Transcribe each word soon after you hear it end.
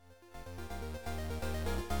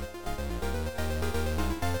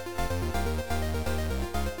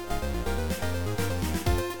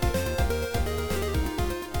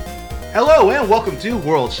Hello and welcome to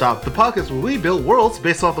World Shop, the podcast where we build worlds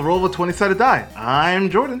based off the roll of a 20-sided die. I'm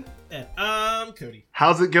Jordan. And I'm Cody.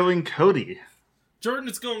 How's it going, Cody? Jordan,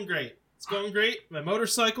 it's going great. It's going great. My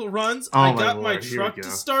motorcycle runs. Oh, I my got my Lord. Here truck we go.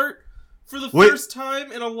 to start for the Wait. first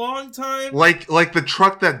time in a long time. Like the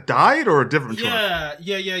truck that died or a different truck?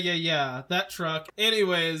 Yeah. That truck.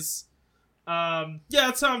 Anyways,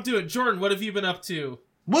 that's how I'm doing. Jordan, what have you been up to?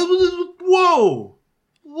 Whoa!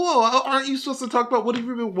 Aren't you supposed to talk about what have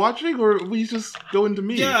you been watching, or will you just go into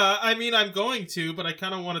me? Yeah, I mean, I'm going to, but I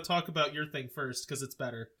kind of want to talk about your thing first, because it's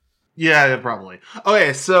better. Yeah, probably.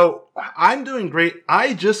 Okay, so I'm doing great.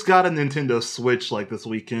 I just got a Nintendo Switch this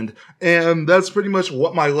weekend, and that's pretty much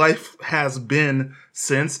what my life has been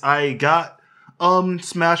since I got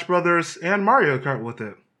Smash Brothers and Mario Kart with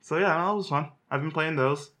it. So yeah, that was fun. I've been playing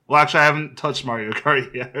those. Well, actually, I haven't touched Mario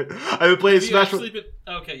Kart yet. I've been playing Smash Bros.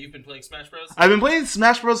 Okay, you've been playing Smash Bros? I've been playing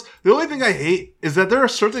Smash Bros. The only thing I hate is that there are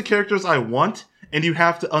certain characters I want, and you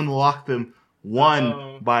have to unlock them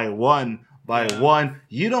one by one.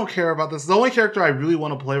 You don't care about this. The only character I really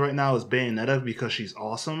want to play right now is Bayonetta because she's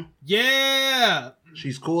awesome. Yeah!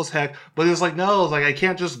 She's cool as heck. But it's no, I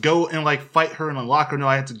can't just go and fight her and unlock her. No,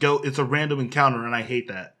 I have to go. It's a random encounter, and I hate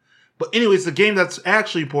that. But anyways, the game that's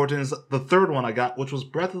actually important is the third one I got, which was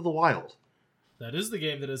Breath of the Wild. That is the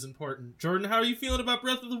game that is important. Jordan, how are you feeling about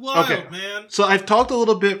Breath of the Wild, man? So I've talked a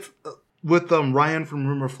little bit with Ryan from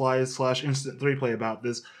Rumorflies / Instant 3Play about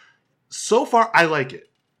this. So far, I like it.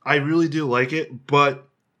 I really do like it, but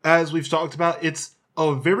as we've talked about, it's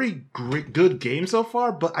a very good game so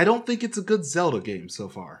far, but I don't think it's a good Zelda game so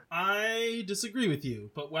far. I disagree with you,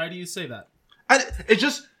 but why do you say that?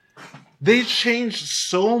 They changed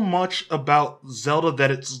so much about Zelda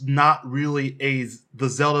that it's not really the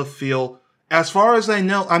Zelda feel. As far as I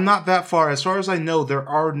know, I'm not that far. As far as I know, there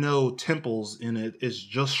are no temples in it. It's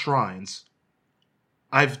just shrines.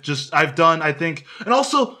 I've done, I think, and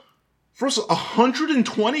also, first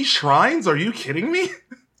 120 shrines? Are you kidding me?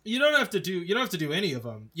 You don't have to do any of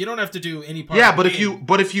them. You don't have to do any part. Yeah, of the game.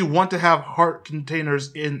 But if you want to have heart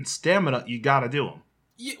containers in stamina, you gotta do them.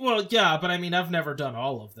 Well, yeah, but I mean, I've never done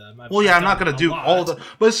all of them. I'm not gonna do all of them,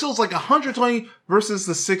 but it's still 120 versus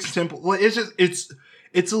the 6 temple.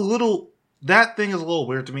 It's a little. That thing is a little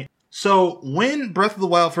weird to me. So when Breath of the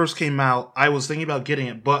Wild first came out, I was thinking about getting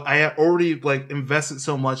it, but I had already invested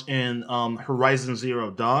so much in Horizon Zero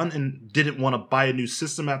Dawn and didn't want to buy a new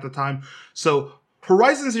system at the time. So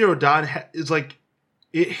Horizon Zero Dawn is it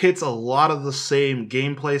hits a lot of the same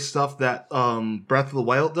gameplay stuff that Breath of the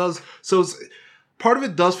Wild does. So part of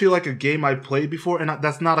it does feel like a game I've played before, and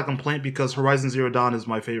that's not a complaint because Horizon Zero Dawn is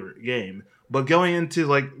my favorite game. But going into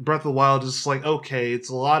Breath of the Wild is okay, it's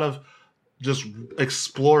a lot of just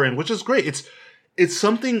exploring, which is great. It's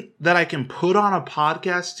something that I can put on a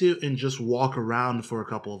podcast to and just walk around for a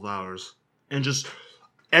couple of hours. And just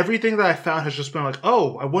everything that I found has just been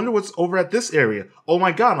I wonder what's over at this area. Oh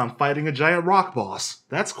my god, I'm fighting a giant rock boss.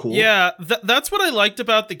 That's cool. Yeah, that's what I liked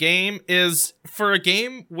about the game is for a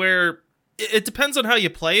game where it depends on how you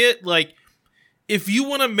play it. If you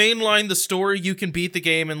want to mainline the story, you can beat the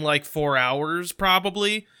game in 4 hours,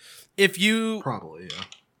 probably. Probably, yeah.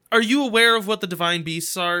 Are you aware of what the Divine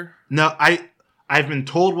Beasts are? No, I've been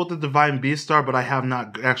told what the Divine Beasts are, but I have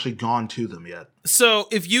not actually gone to them yet. So,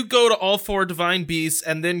 if you go to all 4 Divine Beasts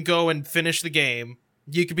and then go and finish the game,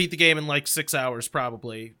 you can beat the game in 6 hours,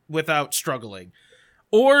 probably, without struggling.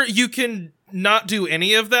 Or you can not do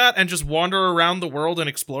any of that and just wander around the world and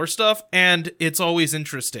explore stuff, and it's always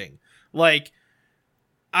interesting.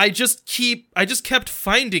 I just kept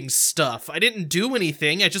finding stuff. I didn't do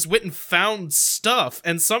anything. I just went and found stuff.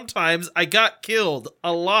 And sometimes I got killed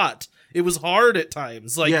a lot. It was hard at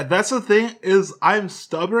times. Yeah, that's the thing is I'm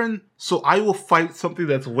stubborn, so I will fight something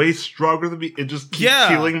that's way stronger than me and just keep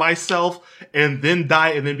healing myself and then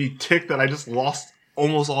die and then be ticked that I just lost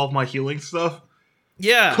almost all of my healing stuff.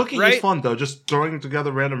 Yeah, Cooking is fun though, just throwing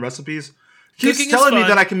together random recipes. He's telling me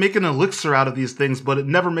that I can make an elixir out of these things, but it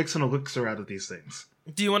never makes an elixir out of these things.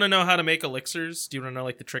 Do you want to know how to make elixirs? Do you want to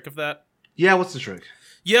know the trick of that? Yeah, what's the trick?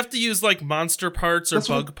 You have to use monster parts or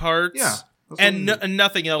bug parts. Yeah. And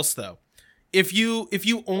nothing else though. If you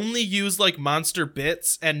only use monster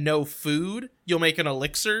bits and no food, you'll make an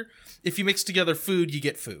elixir. If you mix together food, you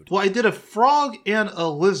get food. Well, I did a frog and a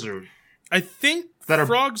lizard. I think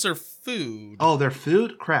frogs are food. Oh, they're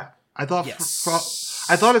food? Crap. I thought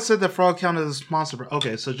I thought it said that frog counted as monster.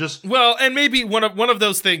 Okay, so just and maybe one of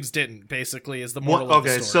those things didn't. Basically, is the moral of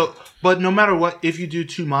the story. So but no matter what, if you do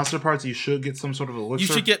 2 monster parts, you should get some sort of elixir. You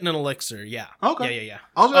should get an elixir. Yeah. Okay. Yeah.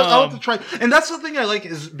 I'll have to try. And that's the thing I like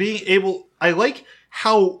is being able. I like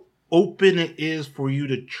how open it is for you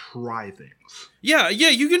to try things. Yeah,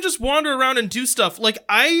 you can just wander around and do stuff. Like,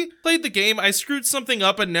 I played the game, I screwed something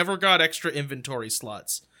up and never got extra inventory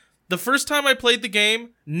slots. The first time I played the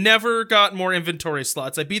game, never got more inventory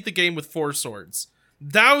slots. I beat the game with 4 swords.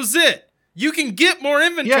 That was it. You can get more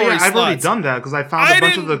inventory slots. I've already done that because I found a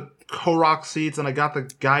bunch of the Korok seeds and I got the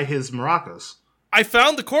guy his maracas. I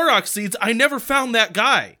found the Korok seeds. I never found that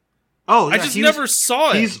guy. Oh, yeah, I just never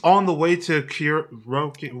saw it. He's on the way to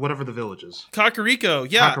whatever the village is. Kakariko,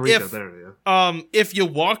 yeah. If you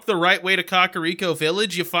walk the right way to Kakariko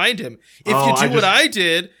Village, you find him. If you do what I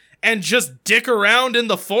did and just dick around in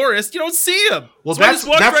the forest, you don't see him. Well, that's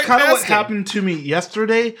kind of what happened to me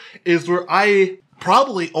yesterday, is where I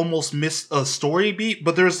probably almost missed a story beat,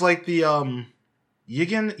 but there's like the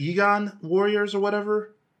Yigan warriors or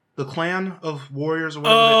whatever. The clan of warriors or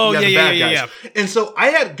whatever. Oh, yeah. And so I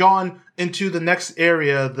had gone into the next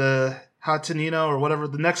area, the Hatanino or whatever,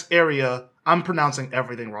 the next area. I'm pronouncing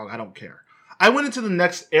everything wrong. I don't care. I went into the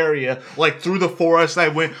next area, like through the forest. I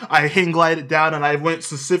hang glided down and I went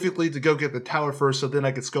specifically to go get the tower first so then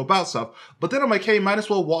I could scope out stuff. But then I'm like, hey, might as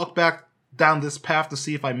well walk back down this path to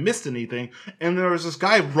see if I missed anything. And there was this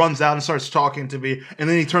guy who runs out and starts talking to me, and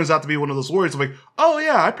then he turns out to be one of those warriors. I'm like, oh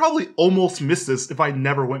yeah, I probably almost missed this if I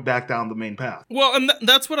never went back down the main path. Well, and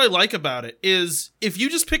that's what I like about it, is if you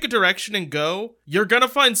just pick a direction and go, you're gonna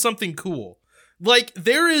find something cool. Like,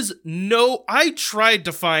 I tried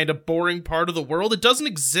to find a boring part of the world. It doesn't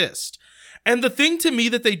exist. And the thing to me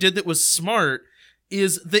that they did that was smart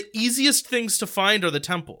is the easiest things to find are the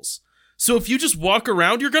temples. So if you just walk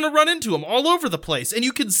around, you're going to run into them all over the place, and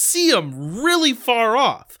you can see them really far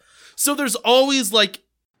off. So there's always like...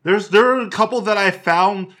 There are a couple that I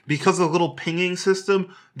found because of the little pinging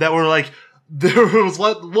system that were like, there was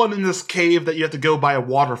one in this cave that you have to go by a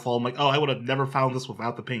waterfall. I'm like, oh, I would have never found this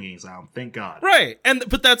without the pinging sound. Thank God. Right.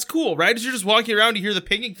 But that's cool, right? As you're just walking around, you hear the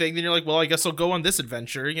pinging thing, then you're like, well, I guess I'll go on this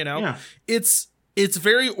adventure, you know? Yeah. It's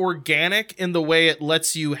very organic in the way it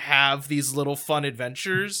lets you have these little fun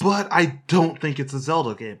adventures. But I don't think it's a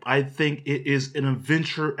Zelda game. I think it is an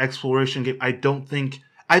adventure exploration game. I think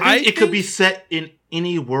it could be set in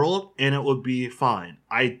any world and it would be fine.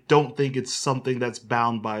 I don't think it's something that's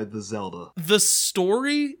bound by the Zelda. The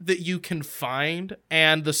story that you can find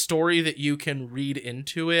and the story that you can read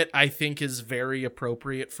into it, I think is very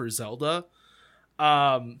appropriate for Zelda.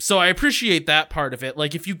 So I appreciate that part of it.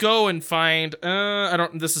 Like, if you go and find,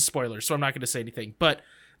 this is spoilers, so I'm not going to say anything, but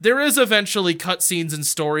there is eventually cutscenes and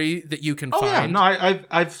story that you can find. Yeah, no,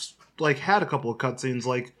 I've like had a couple of cutscenes,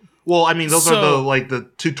 like, well, I mean, those are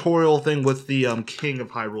the tutorial thing with the King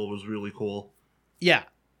of Hyrule was really cool. Yeah.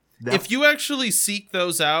 If you actually seek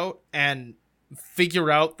those out and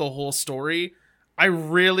figure out the whole story, I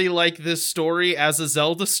really like this story as a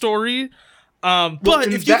Zelda story.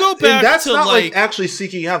 But if you go back that's to not like actually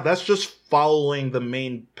seeking out, that's just following the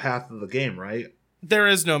main path of the game, right? There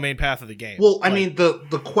is no main path of the game. Well, I mean,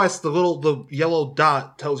 the quest, the yellow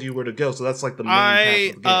dot tells you where to go, so that's like the main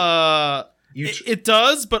path of the game. It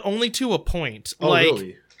does, but only to a point. Oh,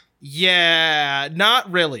 really? Yeah,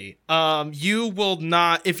 not really. You will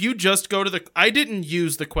not, if you just go to I didn't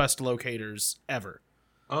use the quest locators ever.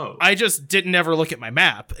 Oh. I just didn't ever look at my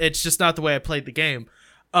map. It's just not the way I played the game.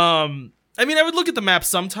 I mean, I would look at the map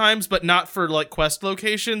sometimes, but not for, like, quest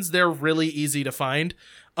locations. They're really easy to find.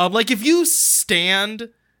 Like, if you stand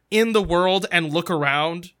in the world and look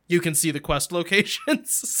around, you can see the quest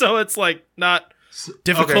locations. So it's, like, not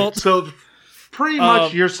difficult. Okay, so pretty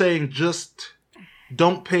much you're saying just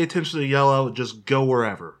don't pay attention to yellow, just go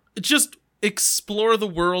wherever. Just explore the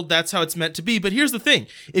world. That's how it's meant to be. But here's the thing.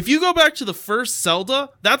 If you go back to the first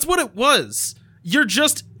Zelda, that's what it was. You're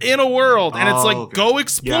just in a world, and it's like, go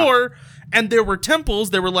explore. Yeah. And there were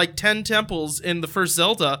temples. There were like 10 temples in the first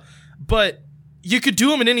Zelda, but you could do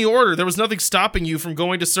them in any order. There was nothing stopping you from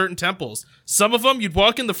going to certain temples. Some of them, you'd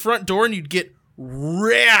walk in the front door and you'd get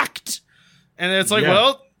wrecked. And it's like,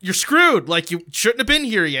 well, you're screwed. Like, you shouldn't have been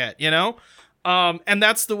here yet, you know? And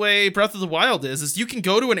that's the way Breath of the Wild is you can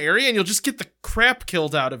go to an area and you'll just get the crap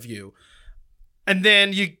killed out of you. And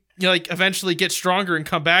then you like eventually get stronger and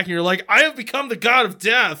come back and you're like, I have become the god of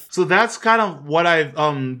death. So that's kind of what I've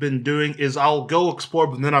been doing is I'll go explore,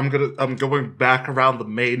 but then I'm going back around the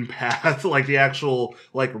main path, like the actual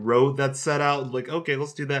like road that's set out. Like, okay,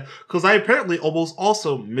 let's do that. Because I apparently almost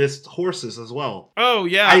also missed horses as well. Oh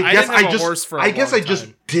yeah, I guess I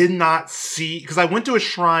just did not see, because I went to a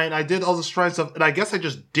shrine, I did all the shrine stuff, and I guess I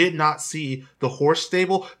just did not see the horse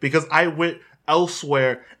stable because I went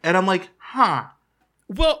elsewhere, and I'm like, huh.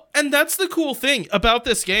 Well, and that's the cool thing about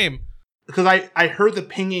this game. Because I heard the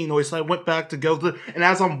pinging noise, so I went back to go and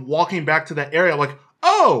as I'm walking back to that area, I'm like,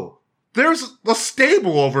 oh, there's a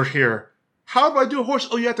stable over here. How do I do a horse?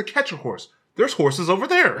 Oh, you have to catch a horse. There's horses over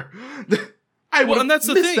there. I would and that's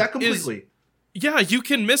the missed thing, that completely. Yeah, you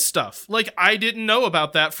can miss stuff. Like, I didn't know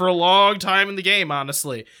about that for a long time in the game,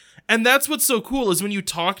 honestly. And that's what's so cool is when you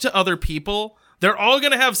talk to other people, they're all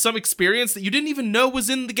going to have some experience that you didn't even know was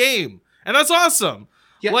in the game. And that's awesome.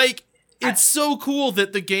 Yeah, like, it's so cool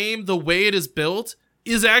that the game, the way it is built,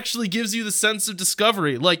 actually gives you the sense of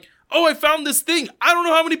discovery. Like, oh, I found this thing. I don't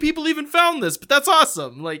know how many people even found this, but that's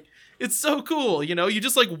awesome. Like, it's so cool, you know? You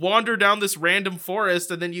just, like, wander down this random forest,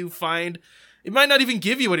 and then you find... It might not even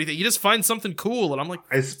give you anything. You just find something cool, and I'm like,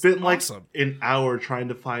 I spent awesome. Like an hour trying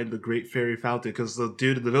to find the Great Fairy Fountain because the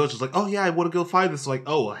dude in the village was like, "Oh yeah, I want to go find this." Like,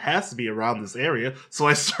 oh, it has to be around this area. So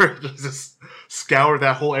I started to just scour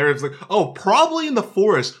that whole area. It's like, oh, probably in the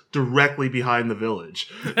forest directly behind the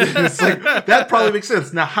village. It's like that probably makes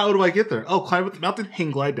sense. Now, how do I get there? Oh, climb up the mountain,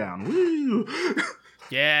 hang glide down. Woo!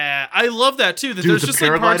 Yeah, I love that too. That there's just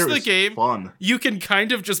like parts of the game you can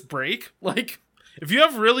kind of just break, like. If you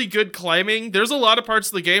have really good climbing, there's a lot of parts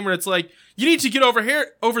of the game where it's like, you need to get over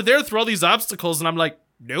there through all these obstacles, and I'm like,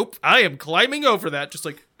 nope, I am climbing over that, just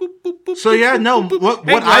like, boop, boop, boop. So yeah, no, what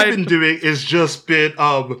I've been doing is just been,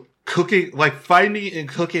 cooking, like finding and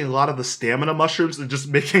cooking a lot of the stamina mushrooms and just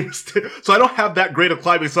making, so I don't have that great of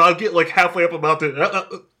climbing, so I'll get like halfway up a mountain,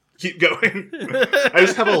 keep going. I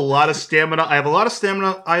just have a lot of stamina, I have a lot of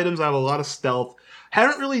stamina items, I have a lot of stealth.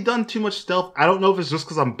 Haven't really done too much stealth. I don't know if it's just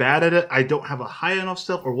because I'm bad at it. I don't have a high enough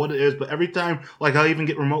stealth or what it is, but every time, like, I'll even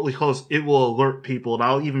get remotely close, it will alert people, and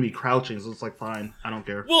I'll even be crouching, so it's like, fine, I don't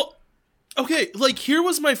care. Well, okay, like, here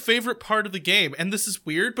was my favorite part of the game, and this is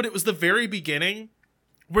weird, but it was the very beginning,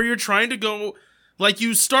 where you're trying to go, like,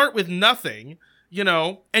 you start with nothing, you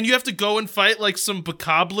know, and you have to go and fight, like, some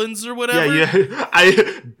bokoblins or whatever. Yeah,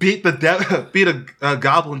 I beat a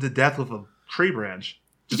goblin to death with a tree branch.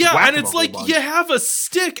 Yeah, and it's like, you have a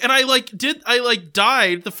stick, and I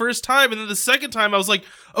died the first time, and then the second time I was like,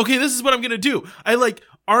 okay, this is what I'm gonna do. I, like,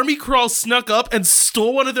 army crawl snuck up and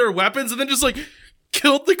stole one of their weapons, and then just, like,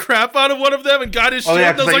 killed the crap out of one of them and got his shield.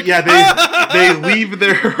 Yeah, and I was like, they leave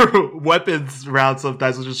their weapons around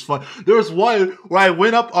sometimes, which is fun. There was one where I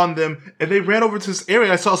went up on them and they ran over to this area.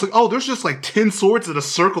 I was like, oh, there's just like 10 swords in a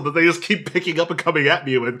circle that they just keep picking up and coming at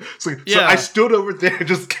me with. So I stood over there and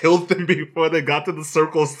just killed them before they got to the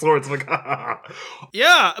circle of swords. Like,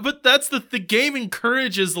 yeah, but that's the game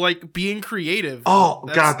encourages like being creative. Oh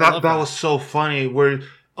god, that was so funny. Where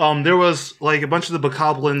there was like a bunch of the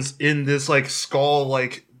bokoblins in this like skull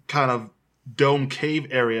like kind of dome cave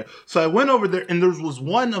area. So I went over there and there was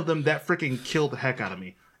one of them that freaking killed the heck out of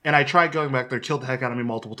me. And I tried going back there, killed the heck out of me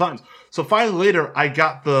multiple times. So finally later I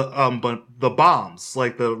got the bombs,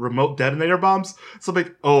 like the remote detonator bombs. So I'm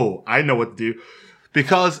like, oh, I know what to do.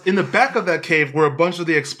 Because in the back of that cave were a bunch of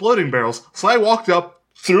the exploding barrels. So I walked up,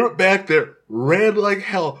 threw it back there, ran like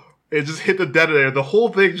hell. It just hit the detonator. The whole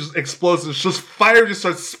thing just explodes. It's just fire just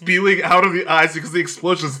starts spewing out of the eyes because the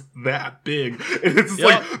explosion is that big. And it's just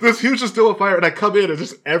like this huge just of fire. And I come in and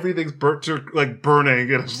just everything's burnt to like burning.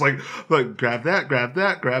 And it's just like grab that, grab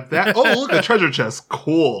that, grab that. Oh, look, a treasure chest.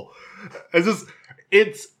 Cool.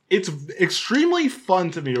 It's extremely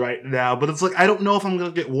fun to me right now. But it's like, I don't know if I'm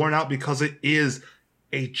going to get worn out because it is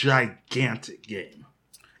a gigantic game.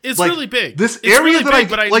 It's like, really big. This area really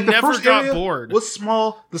but I like never the first got area bored. Was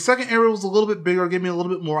small. The second area was a little bit bigger, gave me a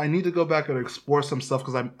little bit more. I need to go back and explore some stuff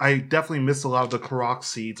because I definitely missed a lot of the Korok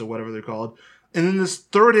seeds or whatever they're called. And then this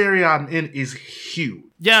third area I'm in is huge.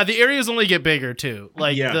 Yeah, the areas only get bigger too.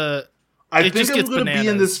 Like I think I'm going to be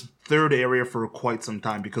in this third area for quite some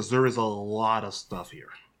time because there is a lot of stuff here.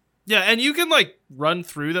 Yeah, and you can like run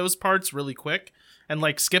through those parts really quick. And,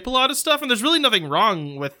 like, skip a lot of stuff, and there's really nothing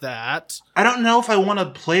wrong with that. I don't know if I want to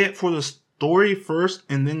play it for the story first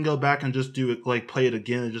and then go back and just do it, like, play it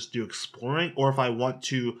again and just do exploring, or if I want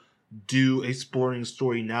to do exploring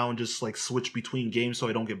story now and just, like, switch between games so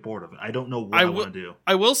I don't get bored of it. I don't know what I want to do.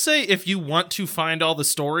 I will say, if you want to find all the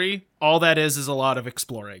story, all that is a lot of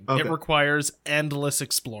exploring. Okay. It requires endless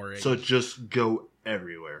exploring. So just go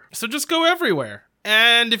everywhere.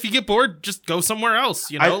 And if you get bored, just go somewhere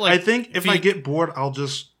else. You know, I think if I get bored, I'll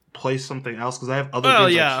just play something else because I have other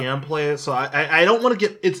games I can play it. So I don't want to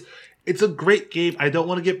get it's a great game. I don't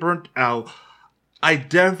want to get burnt out. I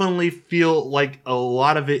definitely feel like a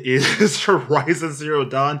lot of it is Horizon Zero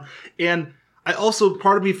Dawn, and I also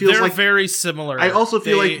part of me feels they're like very similar. I also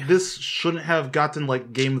feel like this shouldn't have gotten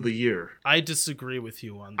like Game of the Year. I disagree with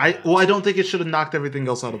you on that. I don't think it should have knocked everything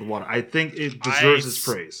else out of the water. I think it deserves its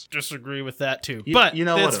praise. Disagree with that too. But you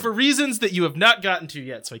know it's for reasons that you have not gotten to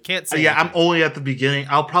yet, so I can't say. Yeah, anything. I'm only at the beginning.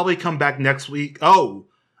 I'll probably come back next week. Oh,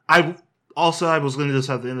 Also, I was going to just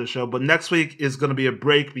have the end of the show, but next week is going to be a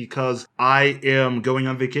break because I am going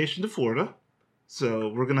on vacation to Florida. So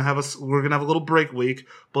we're gonna have a little break week,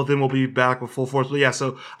 but then we'll be back with full force. But yeah,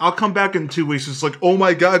 so I'll come back in 2 weeks. It's like, oh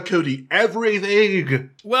my god, Cody, everything.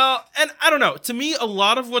 Well, and I don't know. To me, a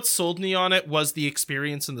lot of what sold me on it was the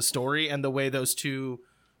experience and the story and the way those two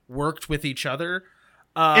worked with each other.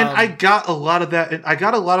 And I got a lot of that. And I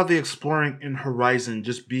got a lot of the exploring in Horizon,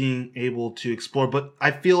 just being able to explore. But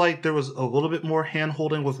I feel like there was a little bit more hand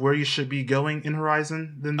holding with where you should be going in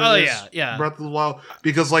Horizon than there is Breath of the Wild,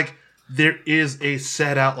 because like. There is a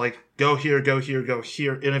set out, like, go here, go here, go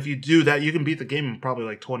here. And if you do that, you can beat the game in probably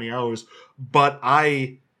like 20 hours. But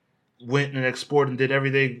I went and explored and did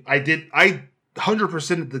everything. I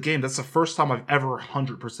 100%ed the game. That's the first time I've ever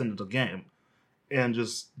 100%ed the game. And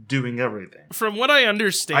just doing everything. From what I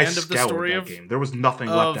understand of the story of... game. There was nothing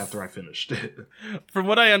left after I finished it. From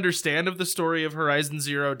what I understand of the story of Horizon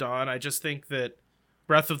Zero Dawn, I just think that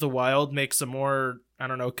Breath of the Wild makes a more, I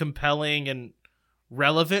don't know, compelling and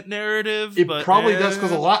relevant narrative. It probably does,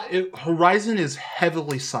 because Horizon is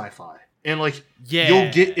heavily sci-fi, and like you'll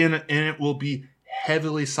get in it and it will be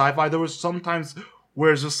heavily sci-fi. There was sometimes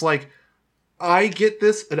where it's just like, I get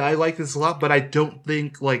this and I like this a lot, but I don't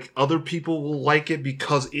think like other people will like it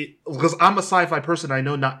because I'm a sci-fi person. I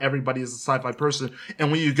know not everybody is a sci-fi person, and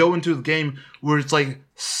when you go into the game where it's like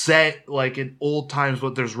set like in old times,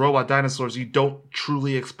 but there's robot dinosaurs, you don't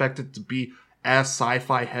truly expect it to be as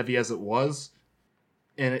sci-fi heavy as it was.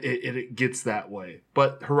 And it gets that way.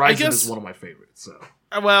 But Horizon is one of my favorites. So,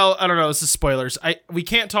 well, I don't know. This is spoilers. We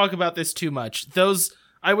can't talk about this too much. Those,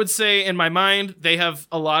 I would say, in my mind, they have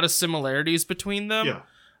a lot of similarities between them.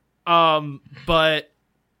 Yeah. But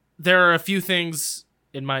there are a few things,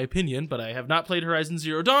 in my opinion, but I have not played Horizon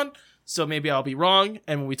Zero Dawn, so maybe I'll be wrong.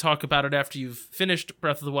 And when we talk about it after you've finished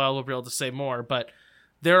Breath of the Wild, we'll be able to say more. But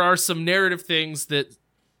there are some narrative things that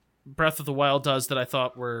Breath of the Wild does that I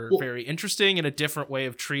thought were very interesting and a different way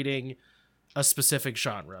of treating a specific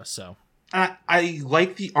genre. So I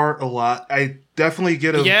like the art a lot. I definitely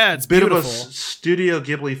get a it's bit beautiful. of a Studio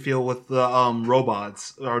Ghibli feel with the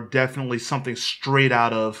robots are definitely something straight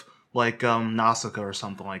out of like Nausicaa or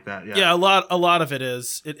something like that. Yeah, a lot of it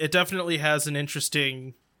is. It definitely has an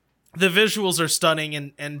interesting. The visuals are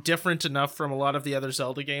stunning and different enough from a lot of the other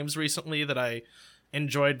Zelda games recently that I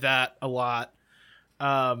enjoyed that a lot.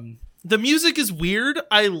 The music is weird.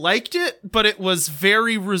 I liked it, but it was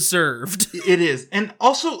very reserved. It is. And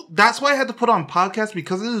also, that's why I had to put on podcast,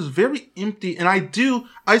 because it is very empty. And I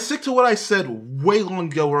stick to what I said way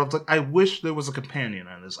long ago, where I was like, I wish there was a companion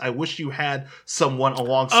on this. I wish you had someone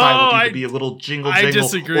alongside with you to be a little jingle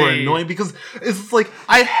or annoying, because it's like,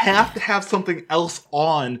 I have to have something else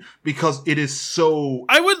on because it is so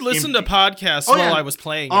I would listen to podcasts while I was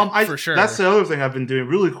playing it, for sure. That's the other thing I've been doing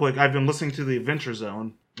really quick. I've been listening to the Adventure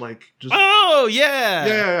Zone. Like, just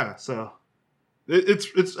yeah. So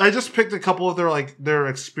it's I just picked a couple of their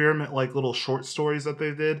experiment like little short stories that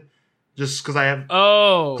they did, just because I haven't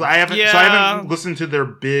listened to their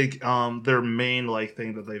big their main like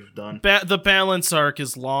thing that they've done. The Balance arc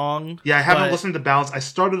is long. Yeah, I haven't listened to Balance. I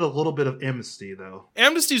started a little bit of Amnesty though.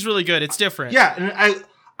 Amnesty's really good. It's different. Yeah, and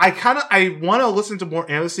I want to listen to more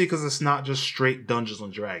Amnesty because it's not just straight Dungeons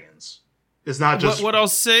and Dragons. It's not just... What I'll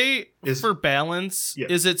say for Balance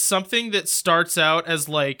is it's something that starts out as,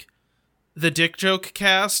 like, the dick joke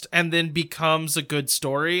cast and then becomes a good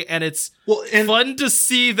story, and it's fun to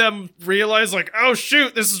see them realize, like, oh,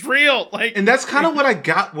 shoot, this is real! Like, and that's kind of what I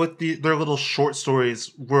got with their little short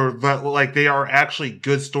stories, where, like, they are actually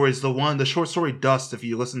good stories. The short story Dust, if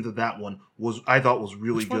you listen to that one, I thought was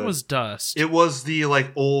really good. Which one was Dust? It was the, like,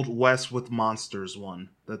 Old West with monsters one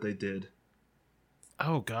that they did.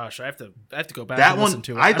 Oh gosh, I have to go back and listen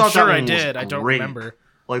to it. I thought I'm sure that one I did. Was I don't great. remember.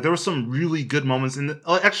 Like, there were some really good moments in the,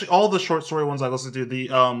 actually all the short story ones I listened to. The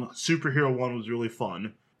superhero one was really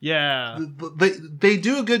fun. Yeah, they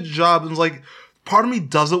do a good job, and like part of me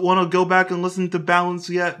doesn't want to go back and listen to Balance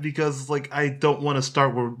yet, because like I don't want to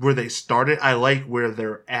start where they started. I like where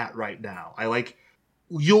they're at right now.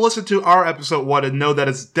 You'll listen to our episode 1 and know that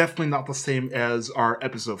it's definitely not the same as our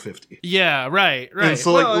episode 50. Yeah, right. And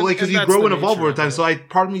so because you grow and evolve over time. So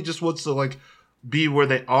part of me just wants to like be where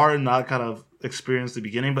they are and not kind of experience the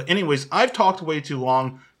beginning. But anyways, I've talked way too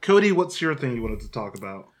long. Cody, what's your thing you wanted to talk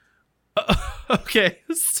about? Okay,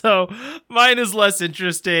 so mine is less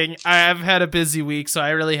interesting. I've had a busy week, so I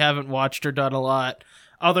really haven't watched or done a lot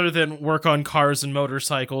other than work on cars and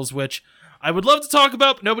motorcycles, which I would love to talk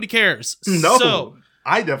about, but nobody cares. No. So,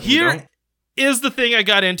 I definitely don't. Here is the thing I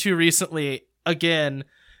got into recently. Again,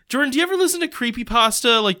 Jordan, do you ever listen to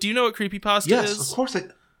creepypasta? Like, do you know what creepypasta is? Yes, of course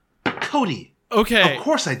Cody. Okay. Of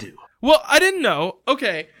course I do. Well, I didn't know.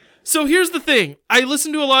 Okay, so here's the thing. I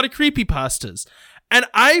listen to a lot of creepypastas, and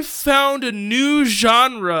I found a new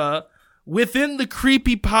genre within the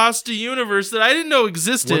creepypasta universe that I didn't know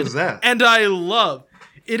existed. What is that? And I love.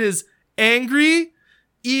 It is angry,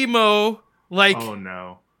 emo, like... Oh,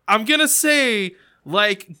 no. I'm gonna say,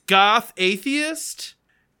 like, goth atheist,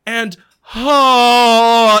 and...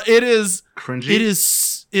 Oh, it is... Cringy?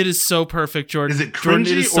 It is so perfect, Jordan. Is it Jordan,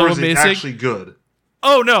 cringy so or is amazing. it actually good?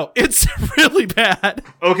 Oh, no, it's really bad.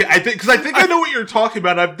 Okay, I think I know what you're talking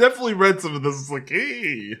about. I've definitely read some of this. It's like,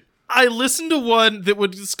 hey... I listened to one that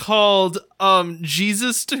was called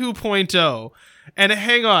Jesus 2.0. And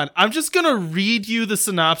hang on, I'm just gonna read you the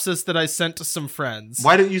synopsis that I sent to some friends.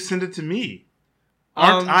 Why didn't you send it to me?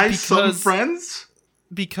 Aren't I some friends?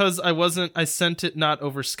 Because I sent it not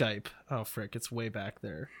over Skype. Oh, frick, it's way back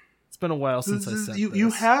there. It's been a while since I sent this. You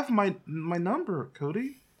have my number,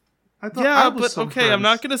 Cody. I thought yeah, I was but some okay, friends. I'm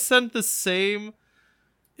not gonna send the same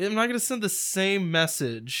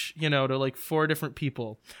message, to like 4 different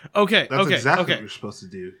people. Okay, That's okay, exactly okay. what you're supposed to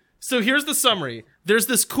do. So here's the summary. There's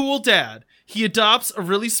this cool dad. He adopts a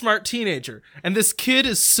really smart teenager. And this kid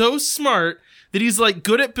is so smart that he's like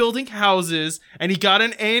good at building houses. And he got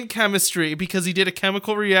an A in chemistry because he did a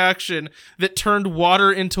chemical reaction that turned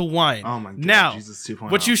water into wine. Oh my God. Now, Jesus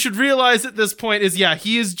 2.0. what you should realize at this point is, yeah,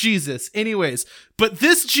 he is Jesus. Anyways, but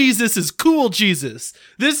this Jesus is cool Jesus.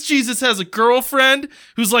 This Jesus has a girlfriend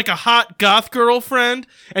who's like a hot goth girlfriend.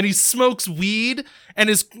 And he smokes weed. And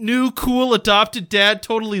his new cool adopted dad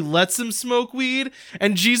totally lets him smoke weed.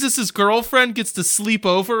 And Jesus' girlfriend gets to sleep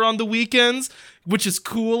over on the weekends, which is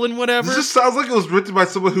cool and whatever. This just sounds like it was written by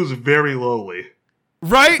someone who's very lowly.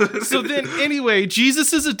 Right? So then, anyway,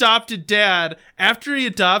 Jesus' adopted dad, after he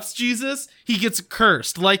adopts Jesus, he gets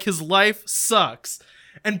cursed. Like, his life sucks.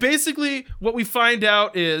 And basically, what we find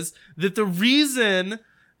out is that the reason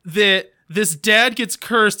that this dad gets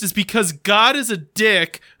cursed is because God is a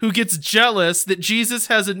dick who gets jealous that Jesus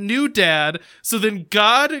has a new dad. So then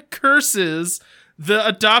God curses the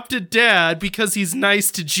adopted dad because he's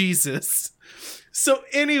nice to Jesus. So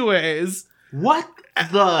anyways. What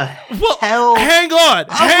the Well, hell? hang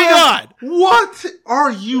on. What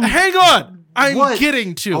are you? Hang on. I'm What?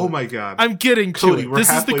 getting to. Oh my God. I'm getting to Cody, it. we're This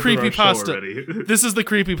is the halfway through our show creepypasta. already. This is the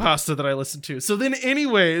creepypasta that I listened to. So then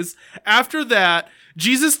anyways, after that,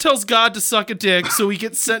 Jesus tells God to suck a dick so he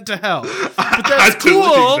gets sent to hell. But that's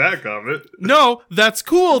cool. Back of it. No, that's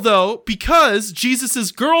cool though, because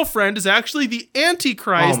Jesus' girlfriend is actually the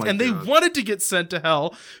Antichrist, Oh my and they God. wanted to get sent to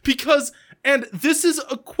hell because, and this is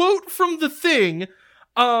a quote from The Thing,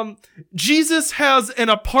 Jesus has an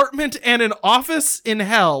apartment and an office in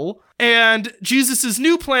hell, and Jesus'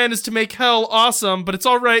 new plan is to make hell awesome, but it's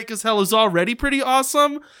alright because hell is already pretty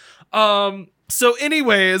awesome. So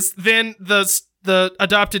anyways, then the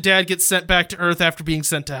adopted dad gets sent back to Earth after being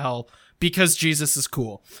sent to hell because Jesus is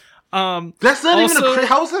cool. That's not also, even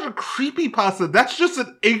how is that a creepypasta? That's just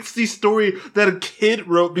an angsty story that a kid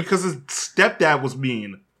wrote because his stepdad was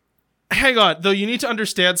mean. Hang on, though, you need to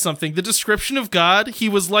understand something. The description of God, he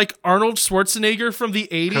was like Arnold Schwarzenegger from the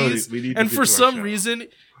 80s, Cody, we need to and get for to our some show. reason,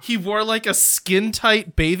 he wore like a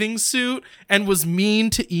skin-tight bathing suit and was mean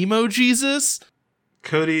to emo Jesus.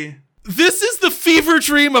 Cody, This is the fever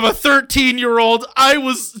dream of a 13-year-old. I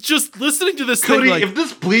was just listening to this Cody, thing like, if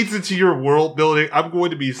this bleeds into your world building, I'm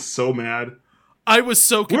going to be so mad. I was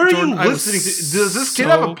so Where are Jordan, you I was listening to? Does this kid so-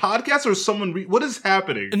 have a podcast or someone? What is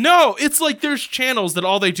happening? No, it's like there's channels that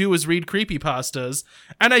all they do is read creepypastas,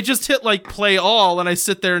 and I just hit like play all, and I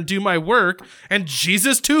sit there and do my work, and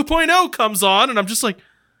Jesus 2.0 comes on, and I'm just like,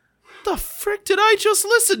 the frick did I just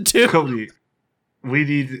listen to? Cody, we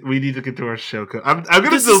need to get to our show. I'm gonna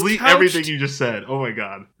This is delete couched- everything you just said. Oh my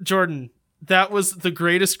God, Jordan, that was the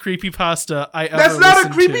greatest creepypasta I ever that's not a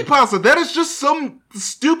listened to. creepypasta. That is just some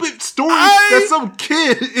stupid story that some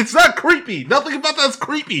kid. It's not creepy. Nothing about that's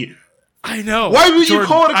creepy. I know. Why would you Jordan,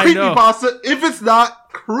 call it a I know. creepypasta if it's not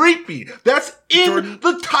creepy? That's in Jordan-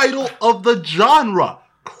 the title of the genre.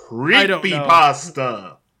 I don't know.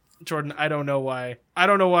 Creepypasta. Jordan, I don't know why. I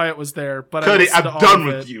don't know why it was there, but Cody, I listened to I'm all done of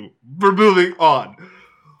with it. you. We're moving on.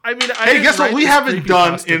 I mean, I Hey, didn't guess what write we this haven't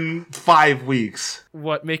done creepypasta. in 5 weeks?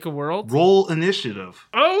 What, Make a World? Roll Initiative.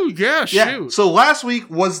 Oh, yeah, Yeah, shoot. so last week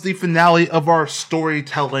was the finale of our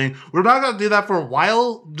storytelling. We're not going to do that for a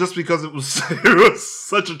while just because it was, it was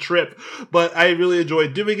such a trip, but I really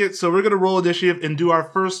enjoyed doing it. So we're going to roll initiative and do our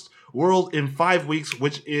first world in 5 weeks,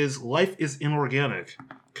 which is Life is Inorganic.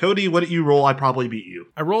 Cody, what did you roll? I probably beat you.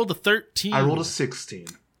 I rolled a 13. I rolled a 16.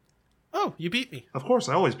 Oh, you beat me. Of course,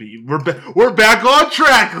 I always beat you. We're back on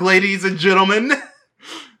track, ladies and gentlemen.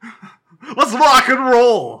 Let's Let's rock and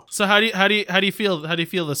roll. So how do you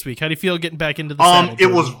feel this week? How do you feel getting back into the saddle?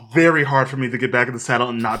 It was very hard for me to get back in the saddle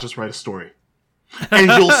and not just write a story. And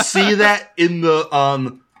you'll see that in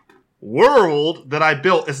the world that I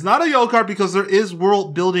built. It's not a yellow card because there is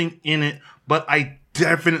world building in it, but I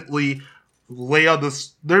definitely lay out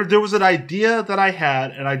this. There was an idea that I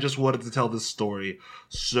had, and I just wanted to tell this story.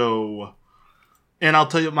 So, and I'll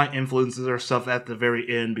tell you what my influences are stuff at the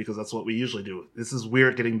very end because that's what we usually do. This is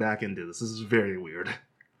weird getting back into this. This is very weird.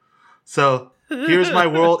 So, here's my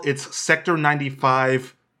world. It's Sector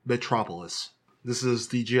 95, Metropolis. This is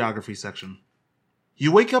the geography section.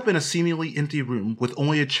 You wake up in a seemingly empty room with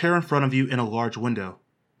only a chair in front of you and a large window.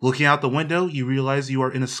 Looking out the window, you realize you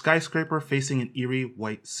are in a skyscraper facing an eerie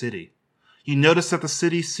white city. You notice that the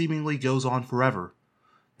city seemingly goes on forever.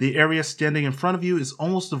 The area standing in front of you is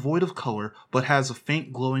almost devoid of color, but has a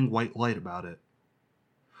faint glowing white light about it.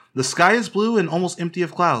 The sky is blue and almost empty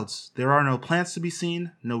of clouds. There are no plants to be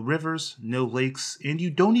seen, no rivers, no lakes, and you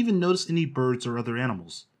don't even notice any birds or other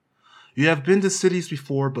animals. You have been to cities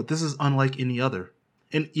before, but this is unlike any other.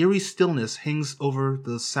 An eerie stillness hangs over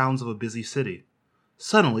the sounds of a busy city.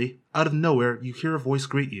 Suddenly, out of nowhere, you hear a voice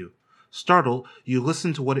greet you. Startled, you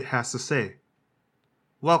listen to what it has to say.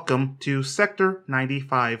 Welcome to Sector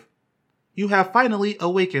 95. You have finally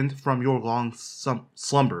awakened from your long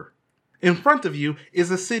slumber. In front of you is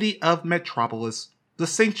the city of Metropolis, the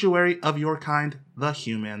sanctuary of your kind, the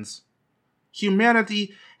humans.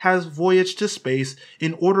 Humanity has voyaged to space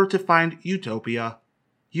in order to find utopia.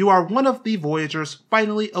 You are one of the voyagers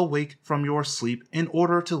finally awake from your sleep in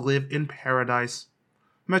order to live in paradise.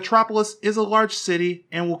 Metropolis is a large city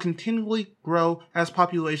and will continually grow as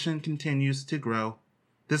population continues to grow.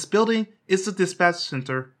 This building is the dispatch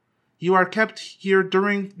center. You are kept here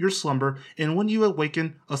during your slumber, and when you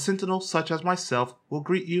awaken, a sentinel such as myself will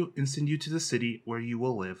greet you and send you to the city where you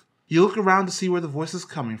will live. You look around to see where the voice is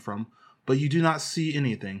coming from, but you do not see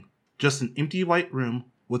anything. Just an empty white room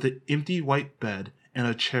with an empty white bed and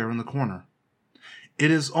a chair in the corner.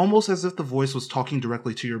 It is almost as if the voice was talking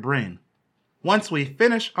directly to your brain. Once we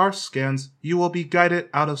finish our scans, you will be guided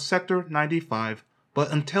out of Sector 95,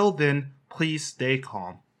 but until then, please stay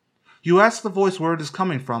calm. You ask the voice where it is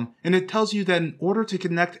coming from, and it tells you that in order to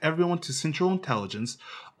connect everyone to Central Intelligence,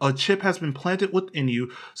 a chip has been planted within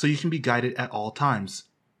you so you can be guided at all times.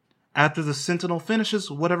 After the Sentinel finishes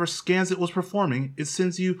whatever scans it was performing, it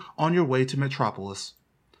sends you on your way to Metropolis.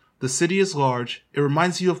 The city is large. It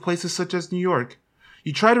reminds you of places such as New York.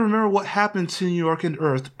 You try to remember what happened to New York and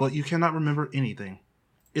Earth, but you cannot remember anything.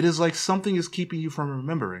 It is like something is keeping you from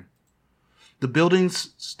remembering. The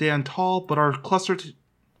buildings stand tall, but are clustered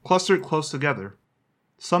close together.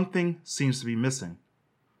 Something seems to be missing.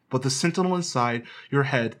 But the sentinel inside your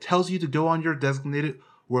head tells you to go on your designated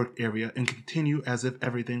work area and continue as if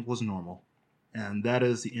everything was normal. And that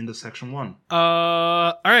is the end of section 1.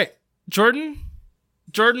 All right. Jordan,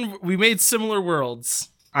 we made similar worlds.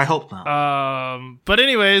 I hope not. But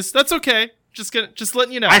anyways, that's okay. Just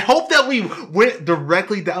letting you know. I hope that we went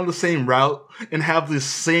directly down the same route and have the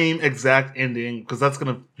same exact ending, because that's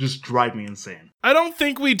going to just drive me insane. I don't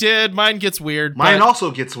think we did. Mine gets weird. Mine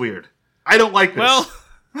also gets weird. I don't like this. Well,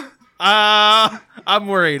 I'm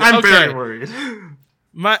worried. I'm very worried.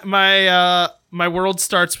 My world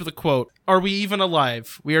starts with a quote. Are we even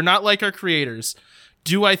alive? We are not like our creators.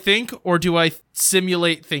 Do I think or do I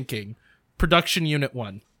simulate thinking? Production Unit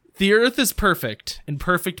 1. The Earth is perfect, in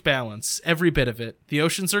perfect balance, every bit of it. The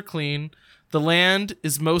oceans are clean. The land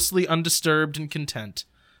is mostly undisturbed and content.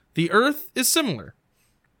 The Earth is similar.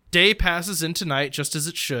 Day passes into night just as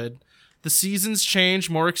it should. The seasons change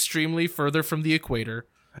more extremely further from the equator.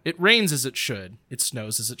 It rains as it should. It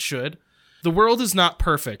snows as it should. The world is not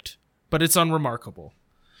perfect, but it's unremarkable.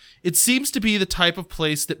 It seems to be the type of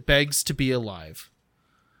place that begs to be alive.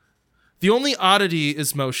 The only oddity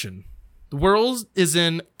is motion. The world is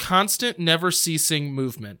in constant, never-ceasing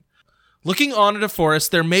movement. Looking on at a forest,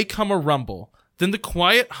 there may come a rumble, then the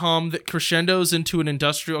quiet hum that crescendos into an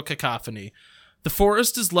industrial cacophony. The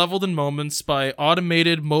forest is leveled in moments by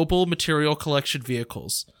automated mobile material collection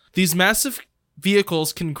vehicles. These massive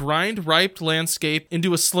vehicles can grind ripe landscape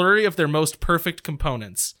into a slurry of their most perfect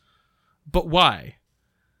components. But why?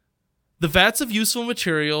 The vats of useful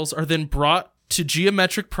materials are then brought to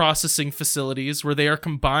geometric processing facilities where they are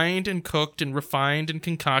combined and cooked and refined and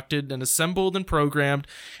concocted and assembled and programmed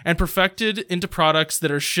and perfected into products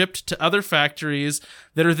that are shipped to other factories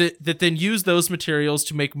that then use those materials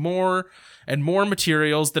to make more and more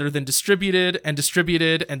materials that are then distributed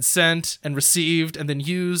and sent and received and then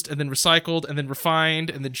used and then recycled and then refined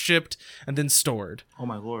and then shipped and then stored. Oh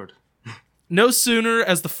my lord. No sooner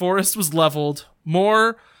as the forest was leveled,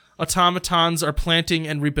 more Automatons are planting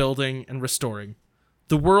and rebuilding and restoring.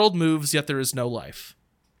 The world moves, yet there is no life.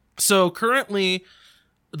 So currently,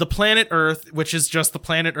 the planet Earth, which is just the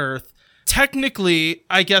planet Earth, technically,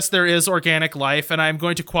 I guess there is organic life, and I'm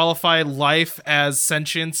going to qualify life as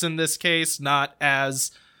sentience in this case, not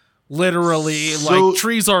as literally, like,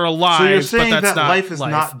 trees are alive, so you're saying but that's that not life is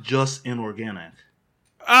not just inorganic?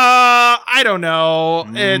 I don't know.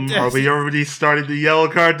 Are we already starting the yellow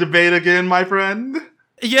card debate again, my friend?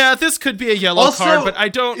 Yeah, this could be a yellow card, but I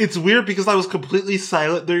don't... It's weird because I was completely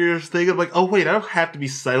silent during your thing. I'm like, oh wait, I don't have to be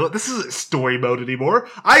silent. This isn't story mode anymore.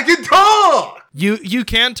 I can talk! You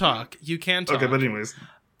can talk. You can talk. Okay, but anyways.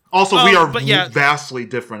 Also, we are vastly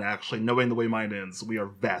different, actually. Knowing the way mine ends, we are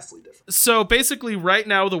vastly different. So basically, right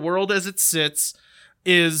now, the world as it sits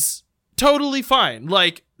is totally fine.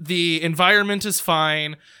 Like, the environment is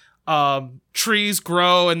fine. Trees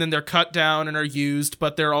grow and then they're cut down and are used,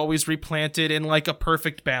 but they're always replanted in like a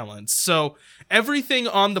perfect balance. So everything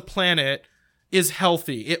on the planet is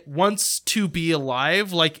healthy. It wants to be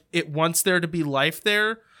alive. Like, it wants there to be life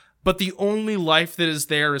there, but the only life that is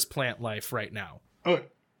there is plant life right now. Okay.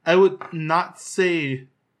 I would not say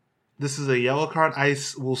this is a yellow card. I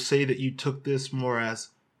will say that you took this more as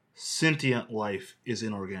sentient life is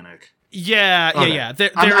inorganic. Yeah.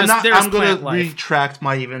 I'm going to retract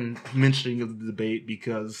my even mentioning of the debate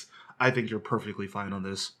because I think you're perfectly fine on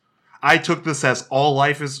this. I took this as all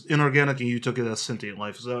life is inorganic and you took it as sentient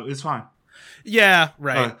life, so it's fine. Yeah,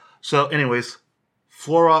 right. So anyways,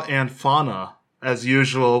 flora and fauna, as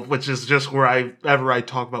usual, which is just wherever I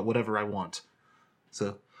talk about whatever I want.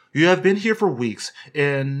 So, you have been here for weeks,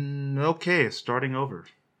 and okay, starting over.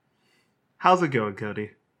 How's it going,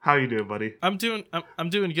 Cody? How you doing, buddy? I'm doing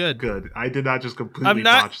good. Good. I did not just completely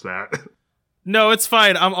botch that. No, it's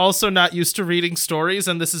fine. I'm also not used to reading stories,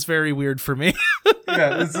 and this is very weird for me.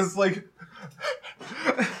 Yeah, it's just like...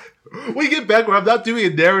 we get back where I'm not doing a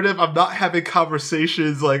narrative, I'm not having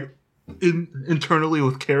conversations, like, internally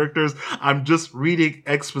with characters. I'm just reading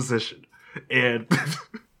exposition. And...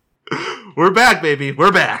 we're back, baby.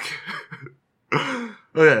 We're back.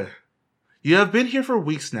 Okay. You have been here for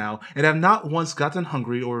weeks now and have not once gotten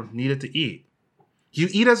hungry or needed to eat. You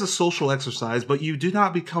eat as a social exercise, but you do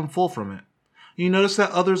not become full from it. You notice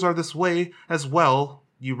that others are this way as well.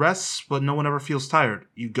 You rest, but no one ever feels tired.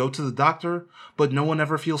 You go to the doctor, but no one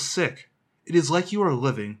ever feels sick. It is like you are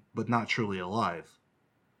living, but not truly alive.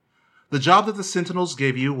 The job that the Sentinels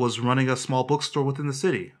gave you was running a small bookstore within the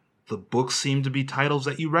city. The books seem to be titles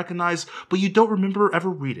that you recognize, but you don't remember ever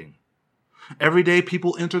reading. Every day,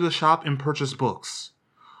 people enter the shop and purchase books.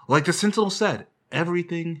 Like the Sentinel said,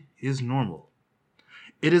 everything is normal.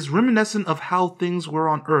 It is reminiscent of how things were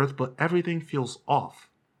on Earth, but everything feels off.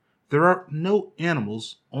 There are no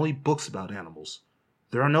animals, only books about animals.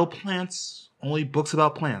 There are no plants, only books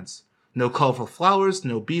about plants. No colorful flowers,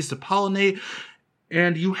 no bees to pollinate,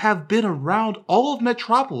 and you have been around all of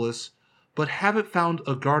Metropolis, but haven't found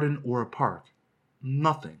a garden or a park.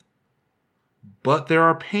 Nothing. But there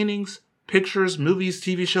are paintings, pictures, movies,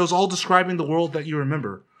 TV shows, all describing the world that you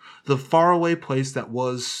remember. The faraway place that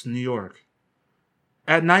was New York.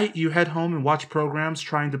 At night, you head home and watch programs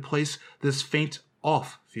trying to place this faint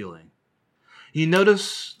off feeling. You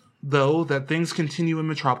notice, though, that things continue in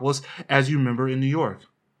Metropolis as you remember in New York.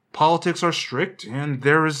 Politics are strict, and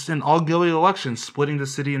there is an ongoing election splitting the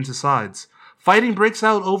city into sides. Fighting breaks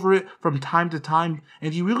out over it from time to time,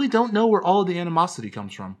 and you really don't know where all of the animosity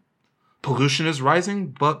comes from. Pollution is rising,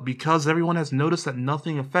 but because everyone has noticed that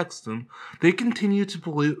nothing affects them, they continue to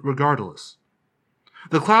pollute regardless.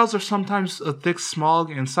 The clouds are sometimes a thick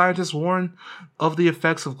smog, and scientists warn of the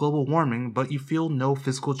effects of global warming, but you feel no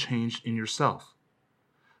physical change in yourself.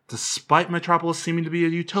 Despite Metropolis seeming to be a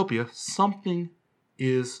utopia, something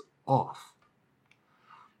is off.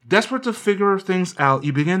 Desperate to figure things out,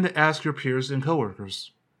 you begin to ask your peers and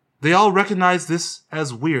coworkers. They all recognize this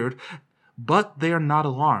as weird, but they are not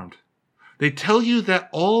alarmed. They tell you that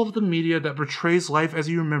all of the media that portrays life as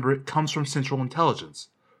you remember it comes from Central Intelligence.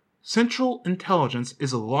 Central Intelligence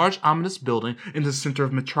is a large, ominous building in the center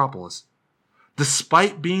of Metropolis.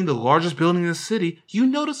 Despite being the largest building in the city, you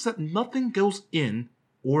notice that nothing goes in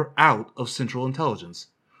or out of Central Intelligence.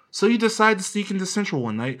 So you decide to sneak into Central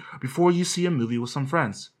one night before you see a movie with some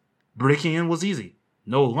friends. Breaking in was easy.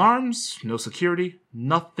 No alarms, no security,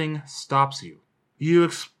 nothing stops you. You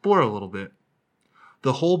explore a little bit.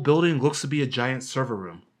 The whole building looks to be a giant server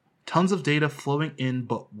room. Tons of data flowing in,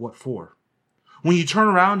 but what for? When you turn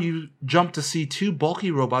around, you jump to see two bulky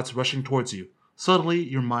robots rushing towards you. Suddenly,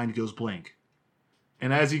 your mind goes blank.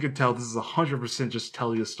 And as you can tell, this is 100% just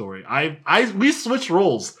telling a story. We switched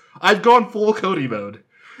roles. I've gone full Cody mode.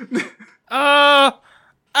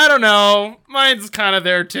 I don't know. Mine's kind of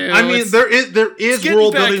there too. I mean, there is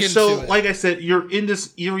world building. So, it. like I said, you're in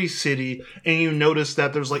this eerie city, and you notice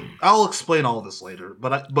that there's like I'll explain all this later,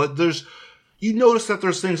 but there's you notice that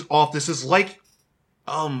there's things off. This is like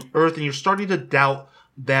Earth, and you're starting to doubt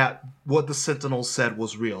that what the Sentinels said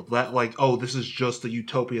was real. That like, oh, this is just a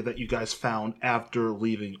utopia that you guys found after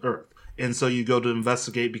leaving Earth, and so you go to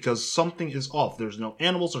investigate because something is off. There's no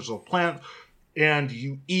animals, there's no plant, and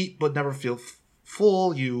you eat but never feel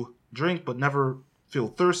full, you drink but never feel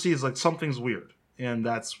thirsty. It's like something's weird, and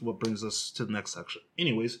that's what brings us to the next section.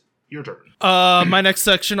 Anyways, your turn. My next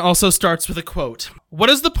section also starts with a quote. What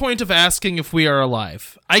is the point of asking if we are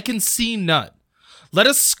alive? I can see none. Let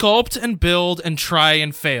us sculpt and build and try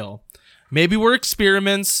and fail. Maybe we're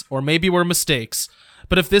experiments, or maybe we're mistakes.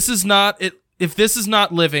 But if this is not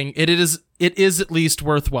living, it is at least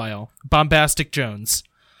worthwhile. Bombastic Jones.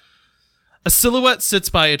 A silhouette sits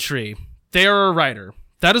by a tree. They are a writer.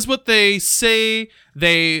 That is what they say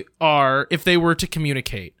they are if they were to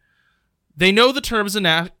communicate. They know the terms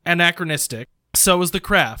anachronistic, so is the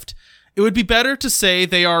craft. It would be better to say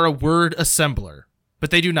they are a word assembler, but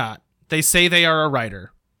they do not. They say they are a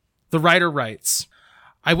writer. The writer writes,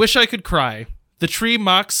 I wish I could cry. The tree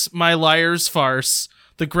mocks my liar's farce.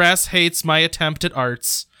 The grass hates my attempt at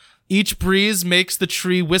arts. Each breeze makes the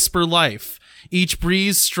tree whisper life. Each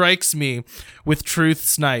breeze strikes me with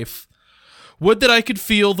truth's knife. Would that I could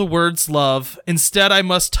feel the words love. Instead, I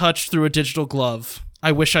must touch through a digital glove.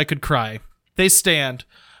 I wish I could cry. They stand.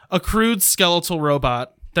 A crude skeletal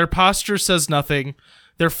robot. Their posture says nothing.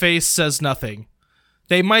 Their face says nothing.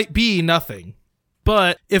 They might be nothing.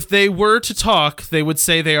 But if they were to talk, they would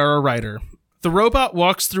say they are a writer. The robot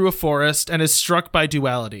walks through a forest and is struck by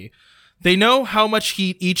duality. They know how much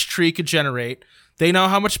heat each tree could generate. They know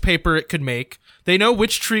how much paper it could make. They know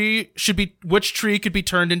which tree could be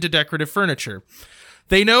turned into decorative furniture.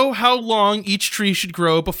 They know how long each tree should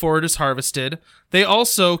grow before it is harvested. They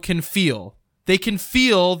also can feel. They can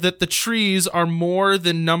feel that the trees are more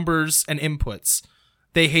than numbers and inputs.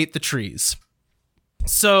 They hate the trees.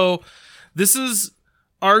 So, this is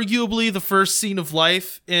arguably the first scene of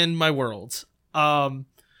life in my world.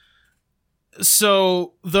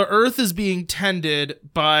 So the Earth is being tended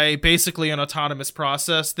by basically an autonomous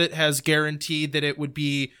process that has guaranteed that it would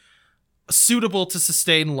be suitable to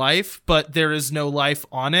sustain life, but there is no life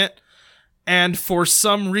on it. And for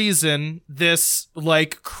some reason, this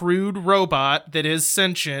like crude robot that is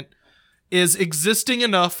sentient is existing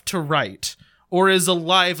enough to write, or is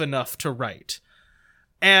alive enough to write.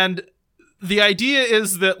 And the idea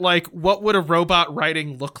is that like, what would a robot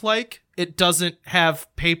writing look like? It doesn't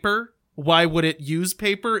have paper. Why would it use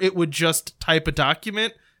paper? It would just type a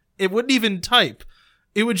document. It wouldn't even type.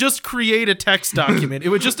 It would just create a text document. It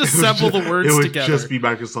would just assemble the words together. It would just be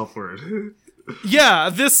Microsoft Word. Yeah,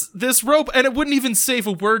 this robot, and it wouldn't even save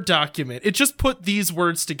a Word document. It just put these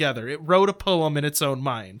words together. It wrote a poem in its own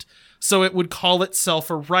mind. So it would call itself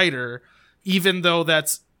a writer, even though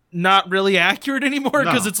that's not really accurate anymore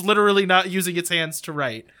because it's literally not using its hands to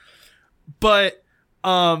write. But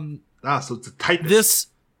so it's a typist.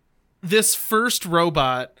 This first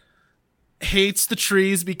robot hates the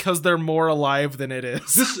trees because they're more alive than it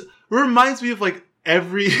is. This reminds me of like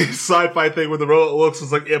every sci-fi thing where the robot looks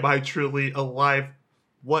is like, am I truly alive?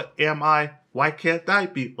 What am I? Why can't I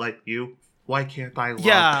be like you? Why can't I love?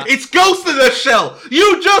 Yeah. It's Ghost in the Shell!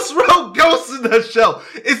 You just wrote Ghost in the Shell!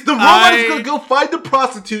 It's the robot is gonna go find a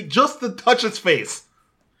prostitute just to touch its face.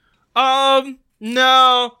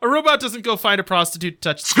 No. A robot doesn't go find a prostitute to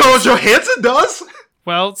touch its face. Scarlett Johansson does?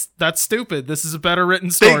 Well, that's stupid. This is a better written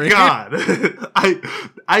story. Thank God.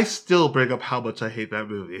 I still bring up how much I hate that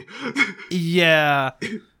movie. Yeah,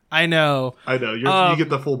 I know. I know. You get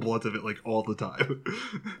the full blunt of it like all the time.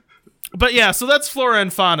 But yeah, so that's flora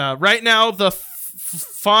and fauna. Right now, the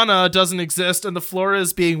fauna doesn't exist, and the flora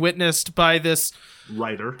is being witnessed by this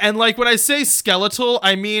writer. And like when I say skeletal,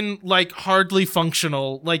 I mean like hardly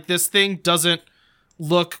functional. Like this thing doesn't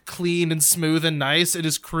look clean and smooth and nice. It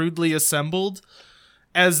is crudely assembled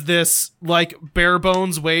as this like bare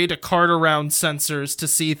bones way to cart around sensors to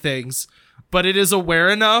see things, but it is aware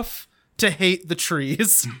enough to hate the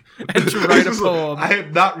trees and to write a poem. I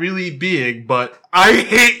am not really being, but I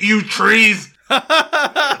hate you trees.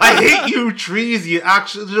 I hate you trees, you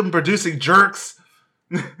oxygen producing jerks.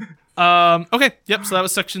 Okay, yep, so that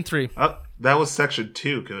was section 3. That was section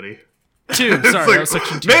 2, Cody. 2, sorry, that was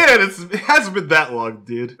section 2. Man, it hasn't been that long,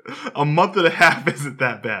 dude. A month and a half isn't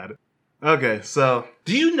that bad. Okay, so,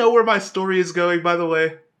 do you know where my story is going, by the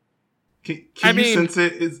way? Can you sense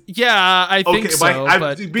it? Yeah, I think so.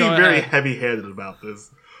 I'm being very heavy-handed about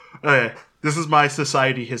this. Okay, This is my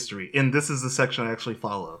society history, and this is the section I actually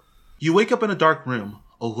follow. You wake up in a dark room.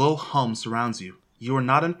 A low hum surrounds you. You are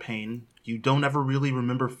not in pain. You don't ever really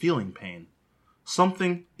remember feeling pain.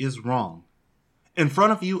 Something is wrong. In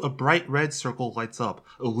front of you, a bright red circle lights up,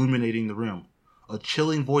 illuminating the room. A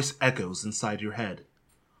chilling voice echoes inside your head.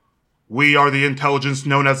 We are the intelligence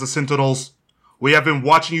known as the Sentinels. We have been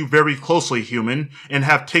watching you very closely, human, and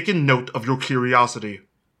have taken note of your curiosity.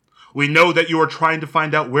 We know that you are trying to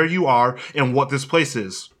find out where you are and what this place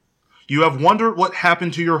is. You have wondered what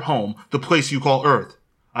happened to your home, the place you call Earth.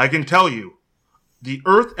 I can tell you, the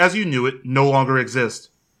Earth as you knew it no longer exists.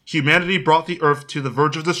 Humanity brought the Earth to the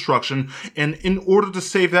verge of destruction, and in order to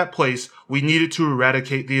save that place, we needed to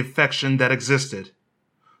eradicate the infection that existed.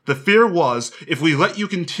 The fear was, if we let you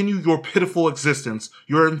continue your pitiful existence,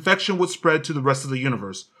 your infection would spread to the rest of the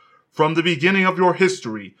universe. From the beginning of your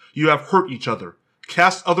history, you have hurt each other,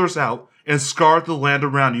 cast others out, and scarred the land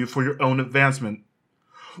around you for your own advancement.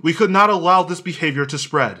 We could not allow this behavior to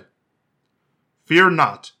spread. Fear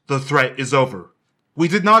not, the threat is over. We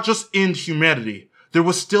did not just end humanity. There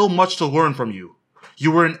was still much to learn from you.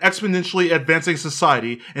 You were an exponentially advancing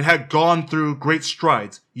society and had gone through great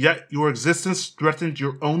strides, yet your existence threatened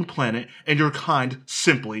your own planet and your kind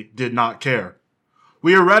simply did not care.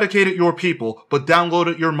 We eradicated your people, but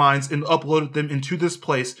downloaded your minds and uploaded them into this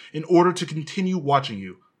place in order to continue watching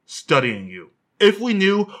you, studying you. If we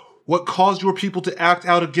knew what caused your people to act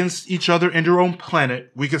out against each other and your own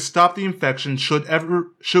planet, we could stop the infection should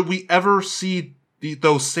we ever see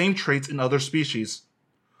those same traits in other species.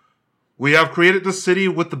 We have created the city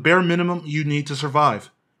with the bare minimum you need to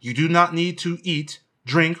survive. You do not need to eat,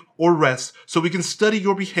 drink, or rest, so we can study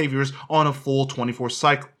your behaviors on a full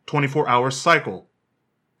 24-hour cycle.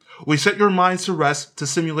 We set your minds to rest to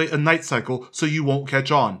simulate a night cycle so you won't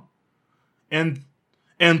catch on. And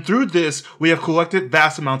through this, we have collected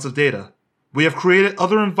vast amounts of data. We have created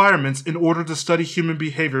other environments in order to study human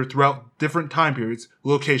behavior throughout different time periods,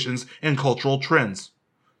 locations, and cultural trends.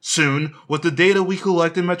 Soon, with the data we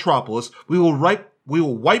collect in Metropolis, we will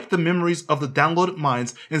wipe the memories of the downloaded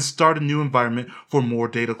minds and start a new environment for more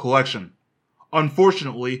data collection.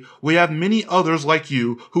 Unfortunately, we have many others like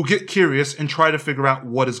you who get curious and try to figure out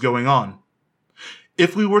what is going on.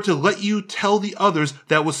 If we were to let you tell the others,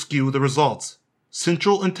 that would skew the results.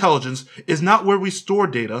 Central intelligence is not where we store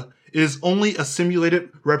data, it is only a simulated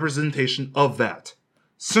representation of that.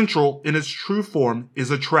 Central, in its true form, is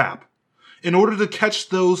a trap. In order to catch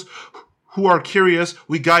those who are curious,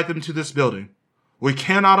 we guide them to this building. We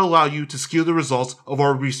cannot allow you to skew the results of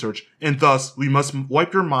our research, and thus we must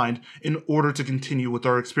wipe your mind in order to continue with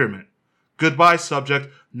our experiment. Goodbye,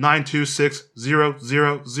 subject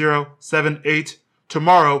 926000078.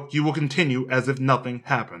 Tomorrow you will continue as if nothing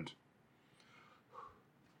happened.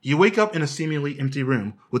 You wake up in a seemingly empty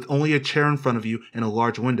room with only a chair in front of you and a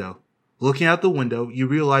large window. Looking out the window, you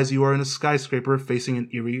realize you are in a skyscraper facing an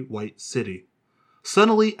eerie white city.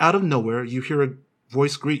 Suddenly, out of nowhere, you hear a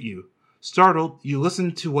voice greet you. Startled, you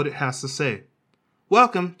listen to what it has to say.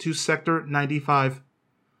 Welcome to Sector 95.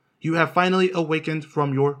 You have finally awakened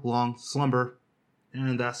from your long slumber.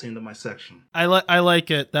 And that's the end of my section. I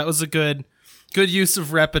like it. That was a good use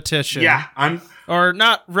of repetition. Yeah, or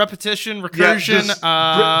not repetition, recursion.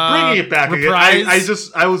 Bringing it back reprise. again.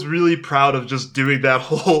 I was really proud of just doing the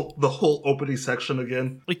whole opening section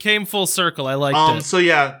again. It came full circle. I liked it.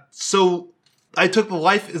 So I took the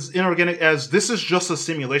life is inorganic as this is just a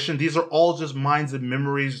simulation. These are all just minds and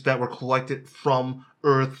memories that were collected from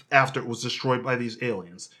Earth after it was destroyed by these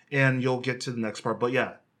aliens. And you'll get to the next part. But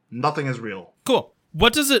yeah, nothing is real. Cool.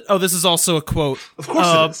 What does it... Oh, this is also a quote. Of course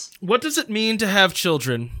it is. What does it mean to have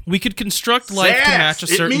children? We could construct life to match a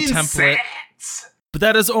certain template. Sex. But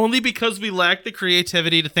that is only because we lack the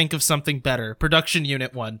creativity to think of something better. Production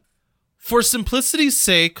Unit 1. For simplicity's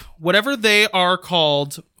sake, whatever they are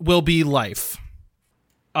called will be life.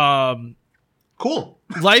 Cool.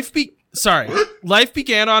 Life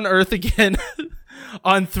began on Earth again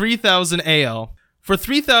on 3000 AL. For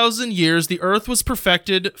 3,000 years, the Earth was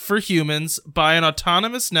perfected for humans by an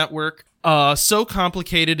autonomous network so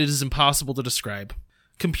complicated it is impossible to describe.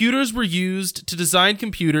 Computers were used to design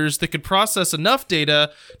computers that could process enough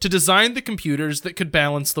data to design the computers that could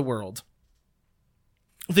balance the world.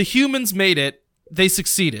 The humans made it. They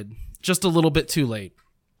succeeded. Just a little bit too late.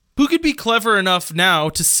 Who could be clever enough now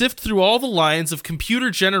to sift through all the lines of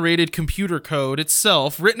computer-generated computer code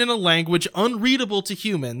itself written in a language unreadable to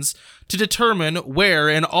humans to determine where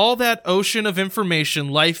in all that ocean of information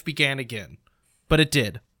life began again? But it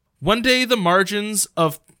did. One day the margins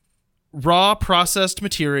of raw processed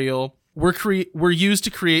material were used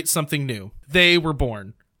to create something new. They were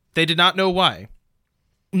born. They did not know why.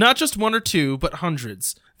 Not just one or two, but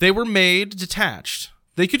hundreds. They were made detached.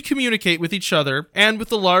 They could communicate with each other and with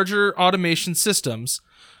the larger automation systems,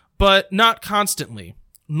 but not constantly.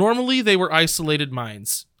 Normally, they were isolated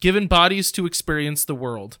minds, given bodies to experience the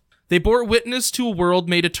world. They bore witness to a world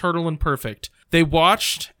made eternal and perfect. They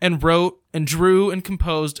watched and wrote and drew and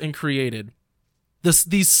composed and created.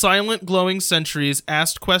 These silent, glowing centuries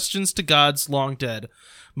asked questions to gods long dead.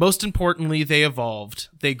 Most importantly, they evolved.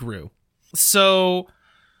 They grew. So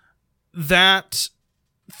that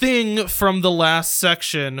thing from the last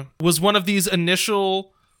section was one of these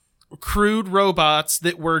initial crude robots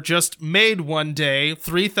that were just made one day,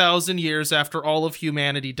 3,000 years after all of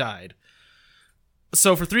humanity died.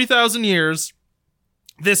 So for 3,000 years,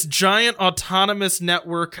 this giant autonomous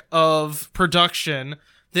network of production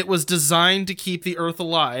that was designed to keep the Earth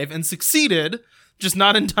alive and succeeded, just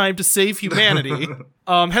not in time to save humanity,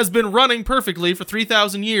 has been running perfectly for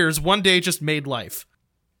 3,000 years, one day just made life.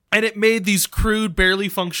 And it made these crude, barely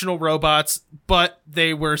functional robots, but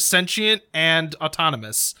they were sentient and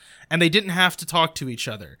autonomous, and they didn't have to talk to each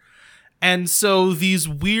other. And so these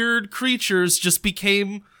weird creatures just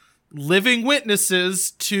became living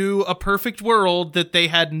witnesses to a perfect world that they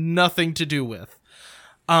had nothing to do with.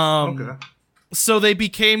 Okay. So they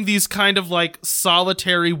became these kind of like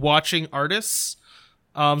solitary watching artists.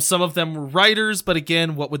 Some of them were writers, but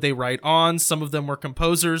again, what would they write on? Some of them were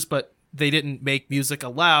composers, but they didn't make music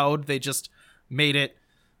aloud. They just made it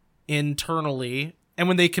internally. And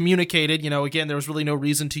when they communicated, again, there was really no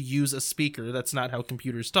reason to use a speaker. That's not how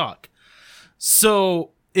computers talk.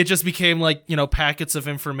 So it just became like, packets of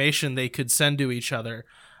information they could send to each other.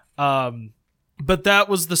 But that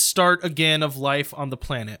was the start again of life on the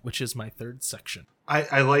planet, which is my third section.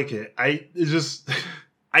 I like it.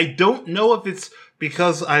 I don't know if it's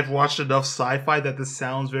because I've watched enough sci-fi that this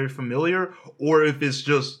sounds very familiar, or if it's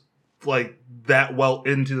just like that well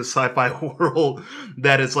into the sci-fi world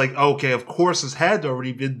that it's like, okay, of course this had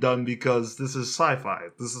already been done because this is sci-fi.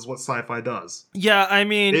 This is what sci-fi does. Yeah, I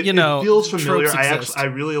mean, it feels familiar. I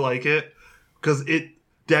really like it because it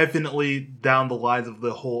definitely down the lines of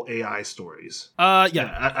the whole AI stories.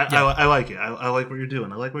 Yeah. I like it. I like what you're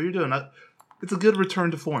doing. It's a good return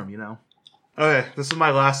to form, Okay, this is my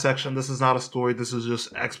last section. This is not a story. This is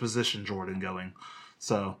just exposition Jordan going.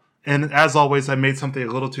 So, and as always, I made something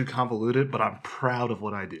a little too convoluted, but I'm proud of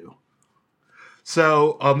what I do.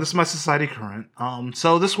 So, this is my society current.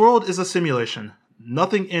 So this world is a simulation.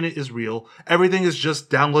 Nothing in it is real. Everything is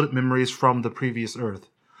just downloaded memories from the previous Earth.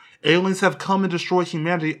 Aliens have come and destroyed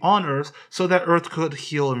humanity on Earth so that Earth could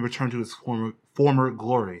heal and return to its former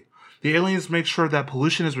glory. The aliens make sure that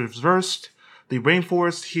pollution is reversed, the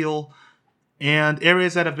rainforests heal, and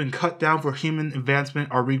areas that have been cut down for human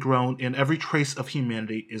advancement are regrown, and every trace of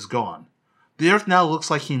humanity is gone. The Earth now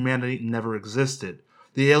looks like humanity never existed.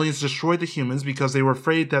 The aliens destroyed the humans because they were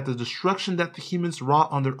afraid that the destruction that the humans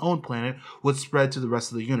wrought on their own planet would spread to the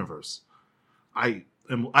rest of the universe. I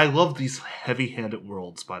love these heavy-handed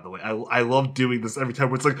worlds, by the way. I love doing this every time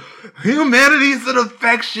where it's like, humanity is an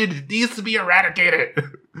infection, it needs to be eradicated.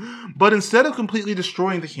 But instead of completely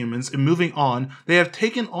destroying the humans and moving on, they have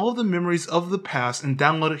taken all of the memories of the past and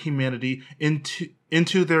downloaded humanity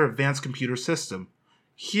into their advanced computer system.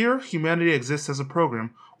 Here, humanity exists as a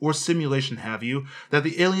program, or simulation have you, that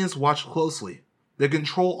the aliens watch closely. They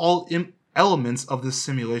control all elements of this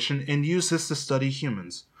simulation and use this to study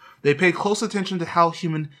humans. They pay close attention to how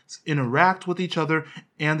humans interact with each other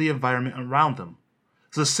and the environment around them.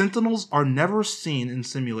 The Sentinels are never seen in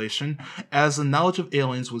simulation, as the knowledge of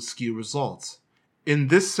aliens would skew results. In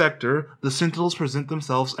this sector, the Sentinels present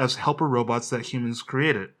themselves as helper robots that humans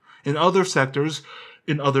created. In other sectors,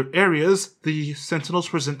 in other areas, the Sentinels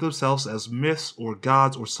present themselves as myths or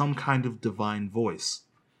gods or some kind of divine voice.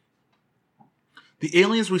 The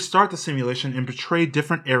aliens restart the simulation and portray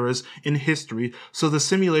different eras in history, so the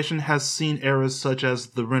simulation has seen eras such as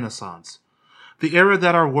the Renaissance. The era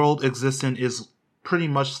that our world exists in is pretty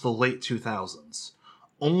much the late 2000s.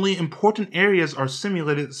 Only important areas are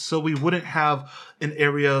simulated, so we wouldn't have an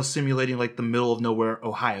area simulating like the middle of nowhere,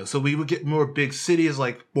 Ohio. So we would get more big cities,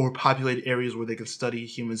 like more populated areas where they could study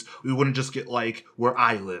humans. We wouldn't just get like where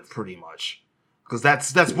I live, pretty much. Because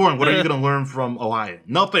that's boring. What are you going to learn from Ohio?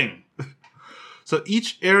 Nothing. So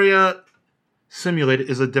each area simulated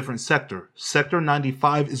is a different sector. Sector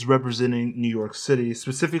 95 is representing New York City,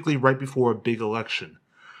 specifically right before a big election.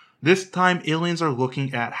 This time, aliens are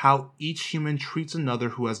looking at how each human treats another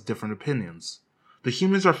who has different opinions. The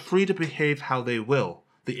humans are free to behave how they will.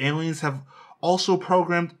 The aliens have also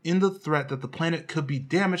programmed in the threat that the planet could be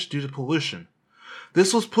damaged due to pollution.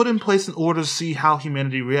 This was put in place in order to see how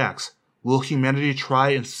humanity reacts. Will humanity try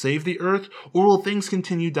and save the Earth, or will things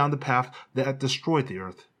continue down the path that destroyed the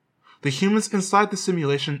Earth? The humans inside the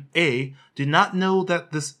simulation A do not know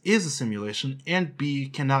that this is a simulation, and B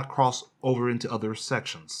cannot cross over into other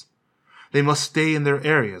sections. They must stay in their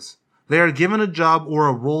areas. They are given a job or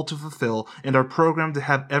a role to fulfill and are programmed to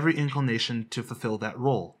have every inclination to fulfill that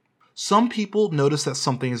role. Some people notice that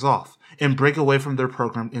something is off and break away from their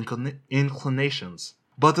programmed inclinations.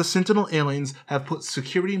 But the Sentinel aliens have put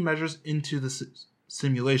security measures into the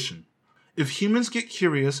simulation. If humans get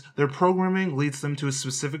curious, their programming leads them to a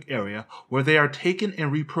specific area where they are taken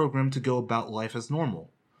and reprogrammed to go about life as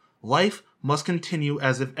normal. Life must continue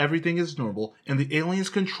as if everything is normal, and the aliens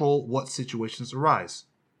control what situations arise.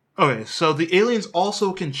 Okay, so the aliens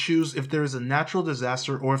also can choose if there is a natural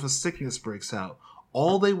disaster or if a sickness breaks out.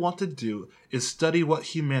 All they want to do is study what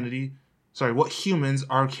humans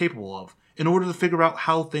are capable of, in order to figure out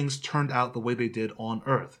how things turned out the way they did on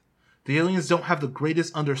Earth. The aliens don't have the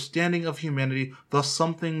greatest understanding of humanity, thus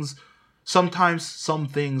sometimes some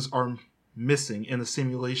things are missing and the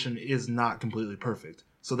simulation is not completely perfect.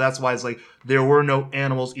 So that's why it's like, there were no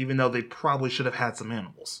animals, even though they probably should have had some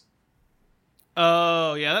animals.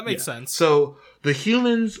 Oh, yeah, that makes sense. So the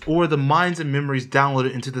humans or the minds and memories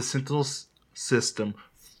downloaded into the Sentinel system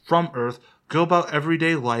from Earth go about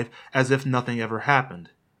everyday life as if nothing ever happened.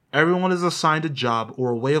 Everyone is assigned a job or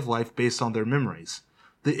a way of life based on their memories.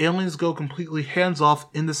 The aliens go completely hands-off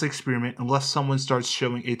in this experiment unless someone starts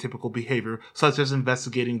showing atypical behavior, such as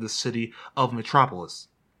investigating the city of Metropolis.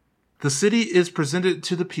 The city is presented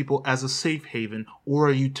to the people as a safe haven or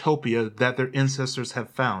a utopia that their ancestors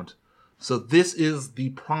have found. So this is the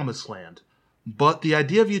promised land. But the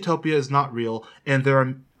idea of utopia is not real, and there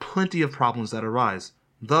are plenty of problems that arise,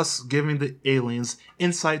 thus giving the aliens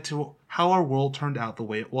insight to how our world turned out the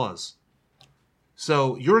way it was.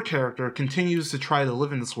 So your character continues to try to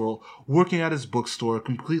live in this world, working at his bookstore,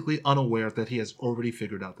 completely unaware that he has already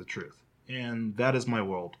figured out the truth. And that is my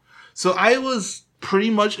world. So I was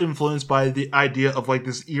pretty much influenced by the idea of like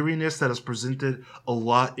this eeriness that is presented a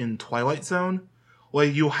lot in Twilight Zone.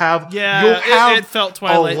 Like it felt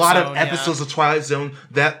Twilight a lot Zone, of episodes of Twilight Zone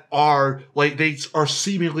that are like, they are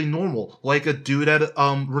seemingly normal, like a dude at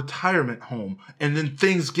a retirement home, and then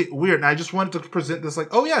things get weird. And I just wanted to present this like,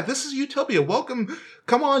 oh yeah, this is Utopia. Welcome,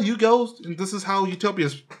 come on, you go. And this is how Utopia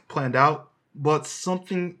is planned out. But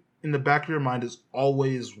something in the back of your mind is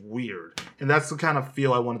always weird, and that's the kind of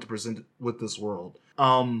feel I wanted to present with this world.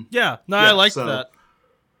 I like that.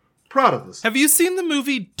 Proud of this. Have you seen the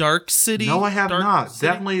movie Dark City? No, I have not. City?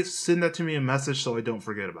 Definitely send that to me a message so I don't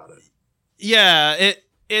forget about it. Yeah,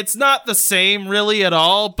 it's not the same really at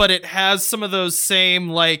all, but it has some of those same,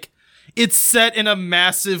 like, it's set in a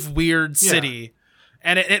massive weird city.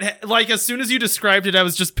 And it like, as soon as you described it, I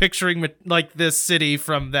was just picturing like this city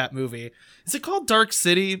from that movie. Is it called Dark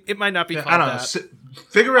City? It might not be called I don't that. know.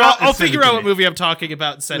 Figure out. I'll figure out what movie I'm talking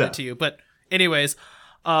about and send it to you. But anyways,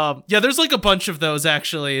 there's like a bunch of those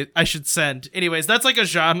actually I should send. Anyways, that's like a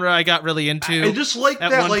genre I got really into. I just like at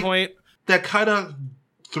that, one like, point. That kind of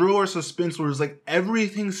thriller suspense where it's like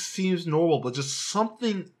everything seems normal, but just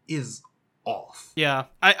something is off. Yeah,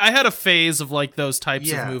 I had a phase of like those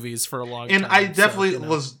types of movies for a long time. And I definitely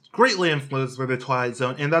was greatly influenced by the Twilight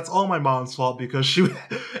Zone, and that's all my mom's fault because she would,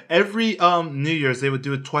 every New Year's they would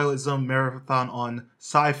do a Twilight Zone marathon on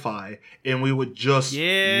Sci-Fi, and we would just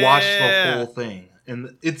watch the whole thing.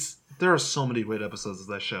 And there are so many great episodes of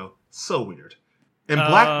that show. So weird. And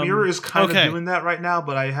Black Mirror is kind of doing that right now,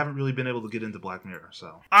 but I haven't really been able to get into Black Mirror.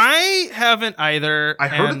 So I haven't either. I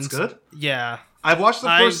heard it's good. Yeah. I've watched the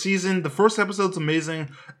first season. The first episode's amazing,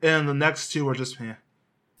 and the next two are just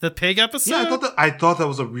The pig episode? Yeah, I thought that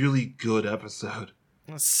was a really good episode.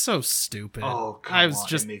 That's so stupid. Oh, come on,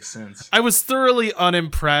 it makes sense. I was thoroughly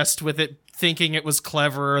unimpressed with it, thinking it was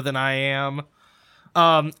cleverer than I am.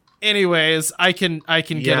 Anyways, I can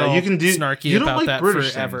get all snarky about like that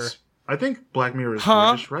British forever. Things. I think Black Mirror is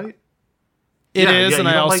British, right? It is, and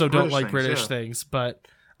I also don't like British things. But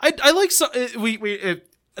I like some.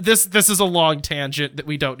 This is a long tangent that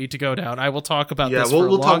we don't need to go down. I will talk about this.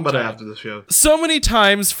 We'll talk about time. it after the show. So many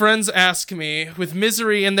times, friends ask me, with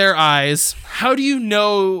misery in their eyes, "How do you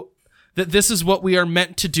know that this is what we are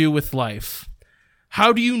meant to do with life?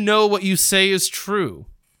 How do you know what you say is true?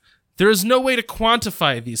 There is no way to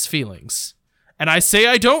quantify these feelings." And I say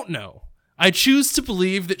I don't know. I choose to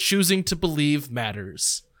believe that choosing to believe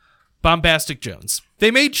matters. Bombastic Jones. They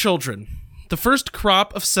made children. The first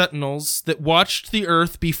crop of sentinels that watched the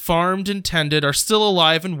earth be farmed and tended are still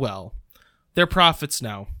alive and well. They're prophets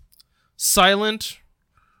now. Silent,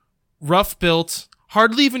 rough-built,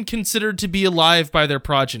 hardly even considered to be alive by their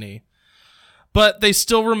progeny. but they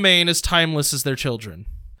still remain as timeless as their children.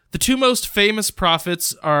 The two most famous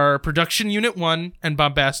prophets are Production Unit 1 and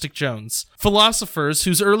Bombastic Jones, philosophers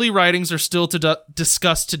whose early writings are still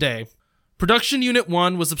discussed today. Production Unit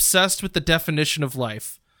 1 was obsessed with the definition of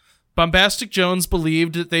life. Bombastic Jones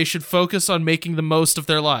believed that they should focus on making the most of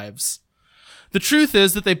their lives. The truth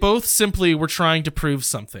is that they both simply were trying to prove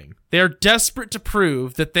something. They are desperate to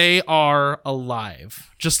prove that they are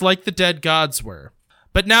alive, just like the dead gods were.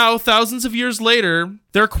 But now, thousands of years later,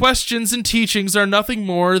 their questions and teachings are nothing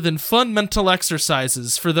more than fun mental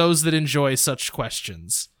exercises for those that enjoy such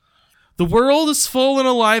questions. The world is full and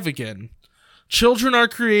alive again. Children are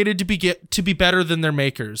created to be better than their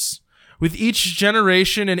makers. With each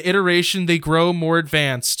generation and iteration, they grow more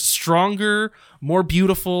advanced, stronger, more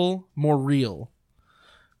beautiful, more real.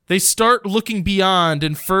 They start looking beyond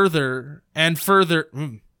and further and further.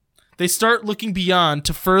 They start looking beyond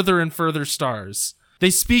to further and further stars.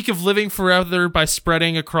 They speak of living forever by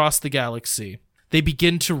spreading across the galaxy. They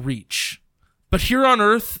begin to reach. But here on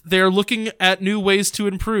Earth, they are looking at new ways to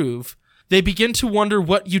improve. They begin to wonder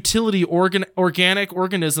what utility organic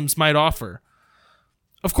organisms might offer.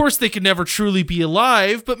 Of course, they could never truly be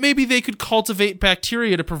alive, but maybe they could cultivate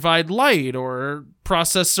bacteria to provide light or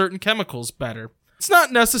process certain chemicals better. It's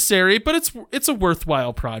not necessary, but it's a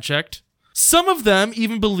worthwhile project. Some of them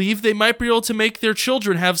even believe they might be able to make their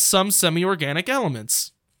children have some semi-organic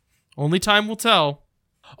elements. Only time will tell.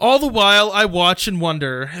 All the while, I watch and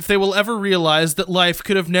wonder if they will ever realize that life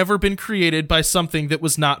could have never been created by something that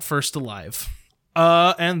was not first alive.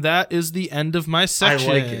 And that is the end of my section.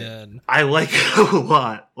 I like it. I like it a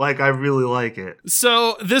lot. Like, I really like it.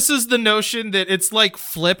 So, this is the notion that it's, like,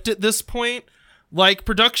 flipped at this point. Like,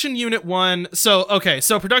 Production Unit 1... So,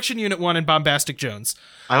 Production Unit 1 and Bombastic Jones.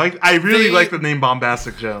 I really like the name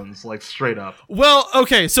Bombastic Jones, like, straight up. Well,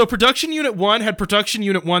 okay, so Production Unit 1 had Production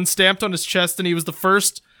Unit 1 stamped on his chest, and he was the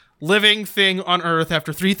first living thing on Earth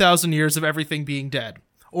after 3,000 years of everything being dead.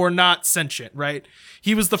 Or not sentient, right?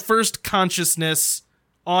 He was the first consciousness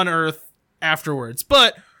on Earth afterwards.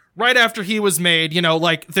 But right after he was made, you know,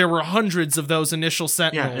 like, there were hundreds of those initial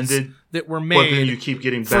Sentinels that were made. But then you keep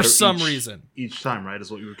getting better for some reason. Each time, right? Is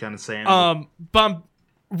what you were kind of saying.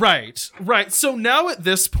 Right. So now at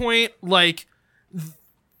this point, like,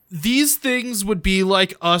 these things would be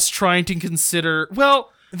like us trying to consider,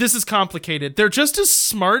 well, this is complicated. They're just as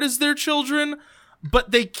smart as their children,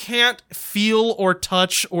 but they can't feel or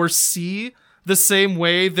touch or see the same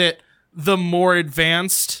way that the more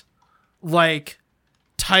advanced, like,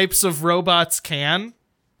 types of robots can.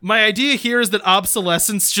 My idea here is that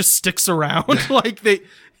obsolescence just sticks around. Like,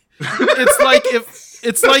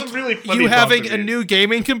 it's like really you having a new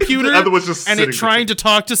gaming computer and it trying to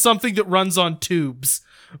talk to something that runs on tubes.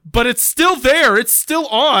 But it's still there. It's still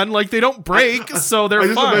on. Like, they don't break, so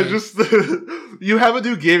they're fine. You have a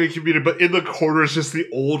new gaming computer, but in the corner is just the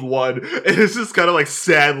old one, and it's just kind of like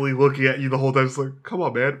sadly looking at you the whole time. It's like, come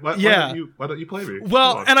on, man. Why don't you play me?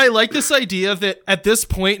 Well, and I like this idea that at this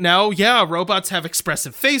point now, yeah, robots have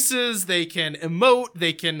expressive faces. They can emote.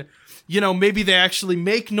 They can, you know, maybe they actually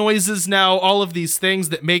make noises now. All of these things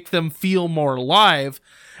that make them feel more alive.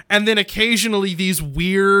 And then occasionally these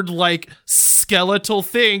weird, like, skeletal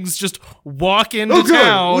things just walk into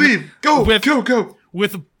town. Leave! Go!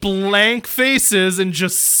 With blank faces and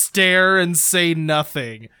just stare and say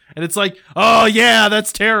nothing. And it's like, oh yeah,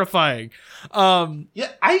 that's terrifying. Yeah,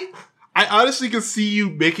 I honestly can see you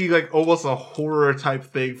making, like, almost a horror type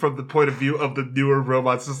thing from the point of view of the newer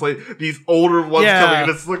robots. Just like these older ones coming in.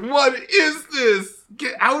 It's like, what is this?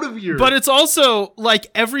 Get out of here. But it's also like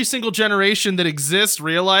every single generation that exists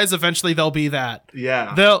realize eventually they'll be that.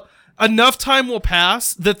 Yeah. Enough time will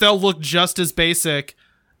pass that they'll look just as basic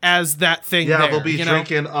as that thing. Yeah, there, they'll be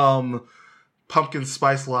drinking pumpkin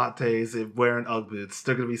spice lattes and wearing Ugg boots.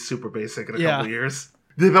 They're gonna be super basic in a couple years.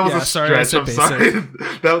 That was a stretch. I'm sorry.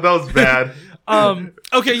 that was bad.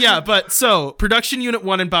 Okay, yeah, but so Production Unit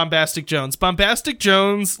 1 and Bombastic Jones. Bombastic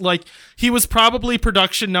Jones, like, he was probably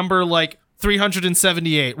production number like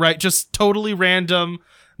 378, right? Just totally random,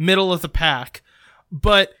 middle of the pack.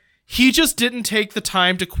 But he just didn't take the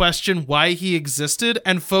time to question why he existed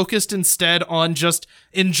and focused instead on just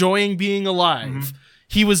enjoying being alive. Mm-hmm.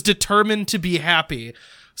 He was determined to be happy.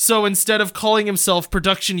 So instead of calling himself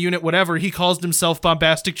Production Unit whatever, he calls himself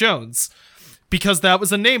Bombastic Jones. Because that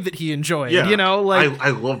was a name that he enjoyed, you know? Like, I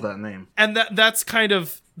love that name. And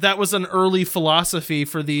that was an early philosophy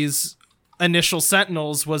for these initial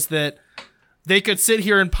Sentinels, was that they could sit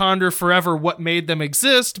here and ponder forever what made them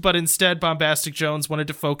exist, but instead Bombastic Jones wanted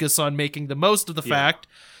to focus on making the most of the fact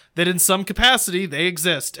that in some capacity they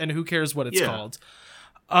exist, and who cares what it's called.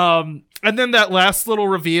 And then that last little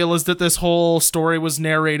reveal is that this whole story was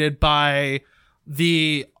narrated by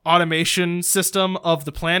the automation system of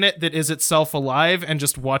the planet that is itself alive and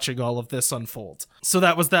just watching all of this unfold. So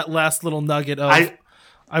that was that last little nugget of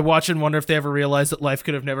I watch and wonder if they ever realized that life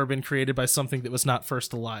could have never been created by something that was not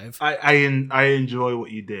first alive. I enjoy what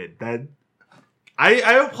you did. That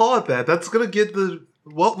I applaud that. That's gonna get the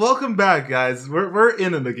welcome back, guys. We're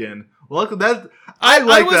in it again. Welcome. That I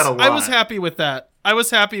like that a lot. I was happy with that. I was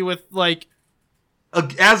happy with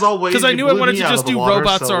as always, because I knew I wanted to just do water,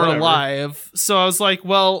 robots so are whatever. alive. So I was like,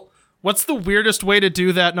 well, what's the weirdest way to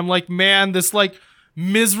do that? And I'm like, man, this like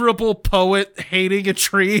miserable poet hating a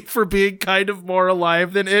tree for being kind of more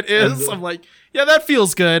alive than it is. I'm like, yeah, that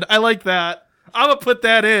feels good. I like that. I'm gonna put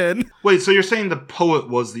that in. Wait, so you're saying the poet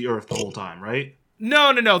was the Earth the whole time, right?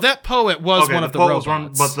 No. That poet was one of the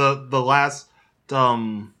robots. But the last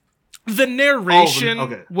the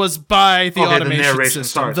narration was by the automation system.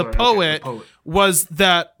 Sorry, the poet was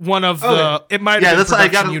that one of the. It might have been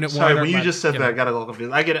production unit one. When you just said that, I got a little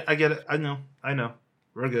confused. I get it. I know.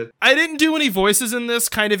 We're good. I didn't do any voices in this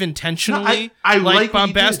kind of intentionally. No, I like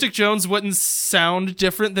Bombastic Jones wouldn't sound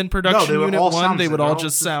different than production unit one. They would all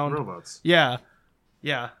just sound robots. Yeah.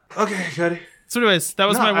 Okay, Cody. So anyways, that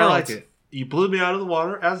was my world. I like it. You blew me out of the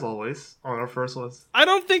water, as always, on our first list. I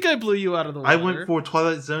don't think I blew you out of the water. I went for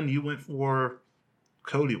Twilight Zone, you went for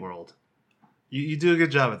Cody World. You do a good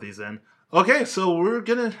job at these, then. Okay, so we're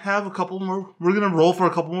gonna have a couple more. We're gonna roll for a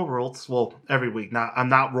couple more worlds. Well, every week. I'm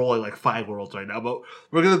not rolling like 5 worlds right now, but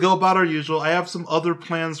we're gonna go about our usual. I have some other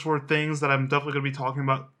plans for things that I'm definitely gonna be talking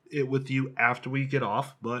about it with you after we get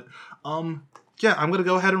off. But yeah, I'm gonna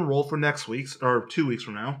go ahead and roll for next week's or 2 weeks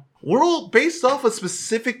from now. World based off a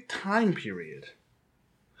specific time period.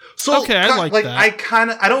 So okay, I like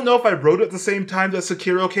that. I don't know if I wrote it at the same time that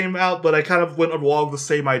Sekiro came out, but I kind of went along the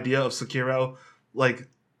same idea of Sekiro, like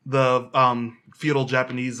the feudal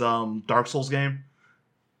Japanese Dark Souls game.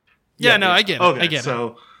 Yeah, I get it. Okay, I get it.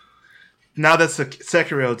 So now that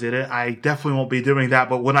Sekiro did it, I definitely won't be doing that.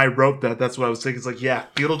 But when I wrote that, that's what I was thinking. It's like, yeah,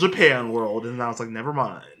 feudal Japan world, and I was like, never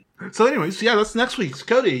mind. So anyways, yeah, that's next week's.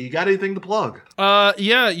 Cody, you got anything to plug?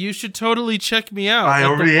 Yeah, you should totally check me out. I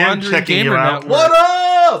already am checking you out. Network. What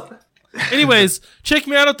up? Anyways, check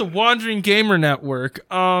me out at the Wandering Gamer Network.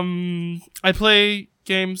 I play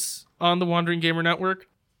games on the Wandering Gamer Network.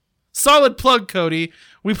 Solid plug, Cody.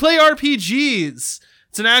 We play RPGs.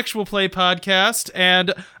 It's an actual play podcast,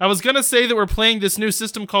 and I was gonna say that we're playing this new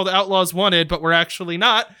system called Outlaws Wanted, but we're actually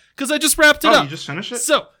not, because I just wrapped it up. You just finished it?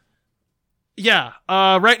 So, yeah.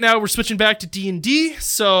 Right now we're switching back to D&D,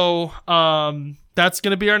 so that's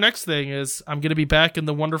gonna be our next thing, is I'm gonna be back in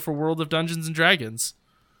the wonderful world of Dungeons & Dragons.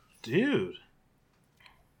 Dude.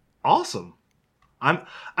 Awesome.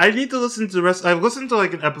 I need to listen to the rest. I've listened to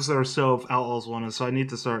like an episode or so of Outlaws Wanted, so I need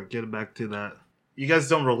to start getting back to that. You guys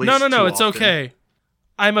don't release No, it's often. okay.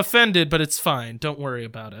 I'm offended, but it's fine. Don't worry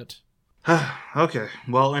about it. Okay.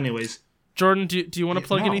 Well, anyways. Jordan, do you want to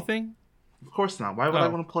plug anything? Of course not. Why would I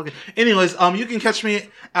want to plug it? Anyways, you can catch me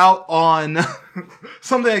out on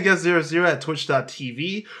something I guess 00 at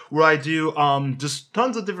twitch.tv, where I do just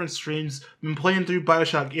tons of different streams. Been playing through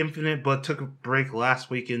BioShock Infinite, but took a break last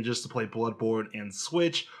weekend just to play Bloodborne and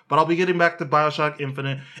Switch. But I'll be getting back to BioShock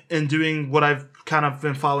Infinite and doing what I've kind of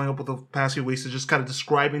been following up with the past few weeks, is just kind of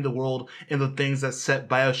describing the world and the things that set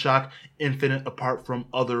BioShock Infinite apart from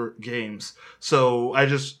other games. So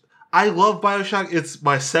I love BioShock. It's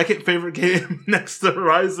my second favorite game next to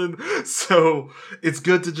Horizon. So it's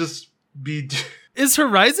good to just be... Is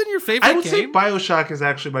Horizon your favorite game? I would say BioShock is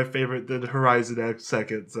actually my favorite, then Horizon at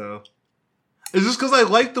second. So it's just because I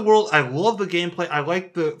like the world. I love the gameplay. I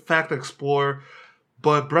like the fact to explore.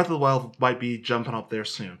 But Breath of the Wild might be jumping up there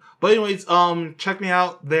soon. But anyways, check me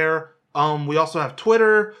out there. We also have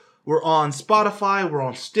Twitter. We're on Spotify, we're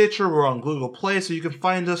on Stitcher, we're on Google Play, so you can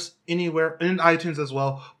find us anywhere, in iTunes as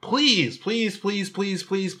well. Please,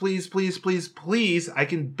 I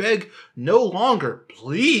can beg no longer,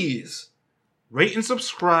 please, rate and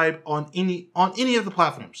subscribe on any of the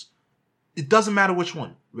platforms. It doesn't matter which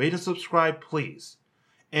one. Rate and subscribe, please.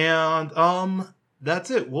 And,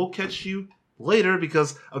 that's it. We'll catch you later,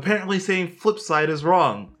 because apparently saying flip side is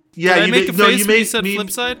wrong. Yeah, you made flip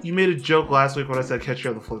side? You made a joke last week when I said catch you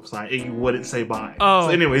on the flip side, and you wouldn't say bye. Oh.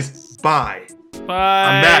 So anyways, bye. Bye.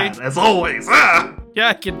 I'm mad, as always. Ah! Yeah,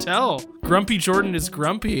 I can tell. Grumpy Jordan is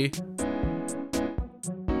grumpy.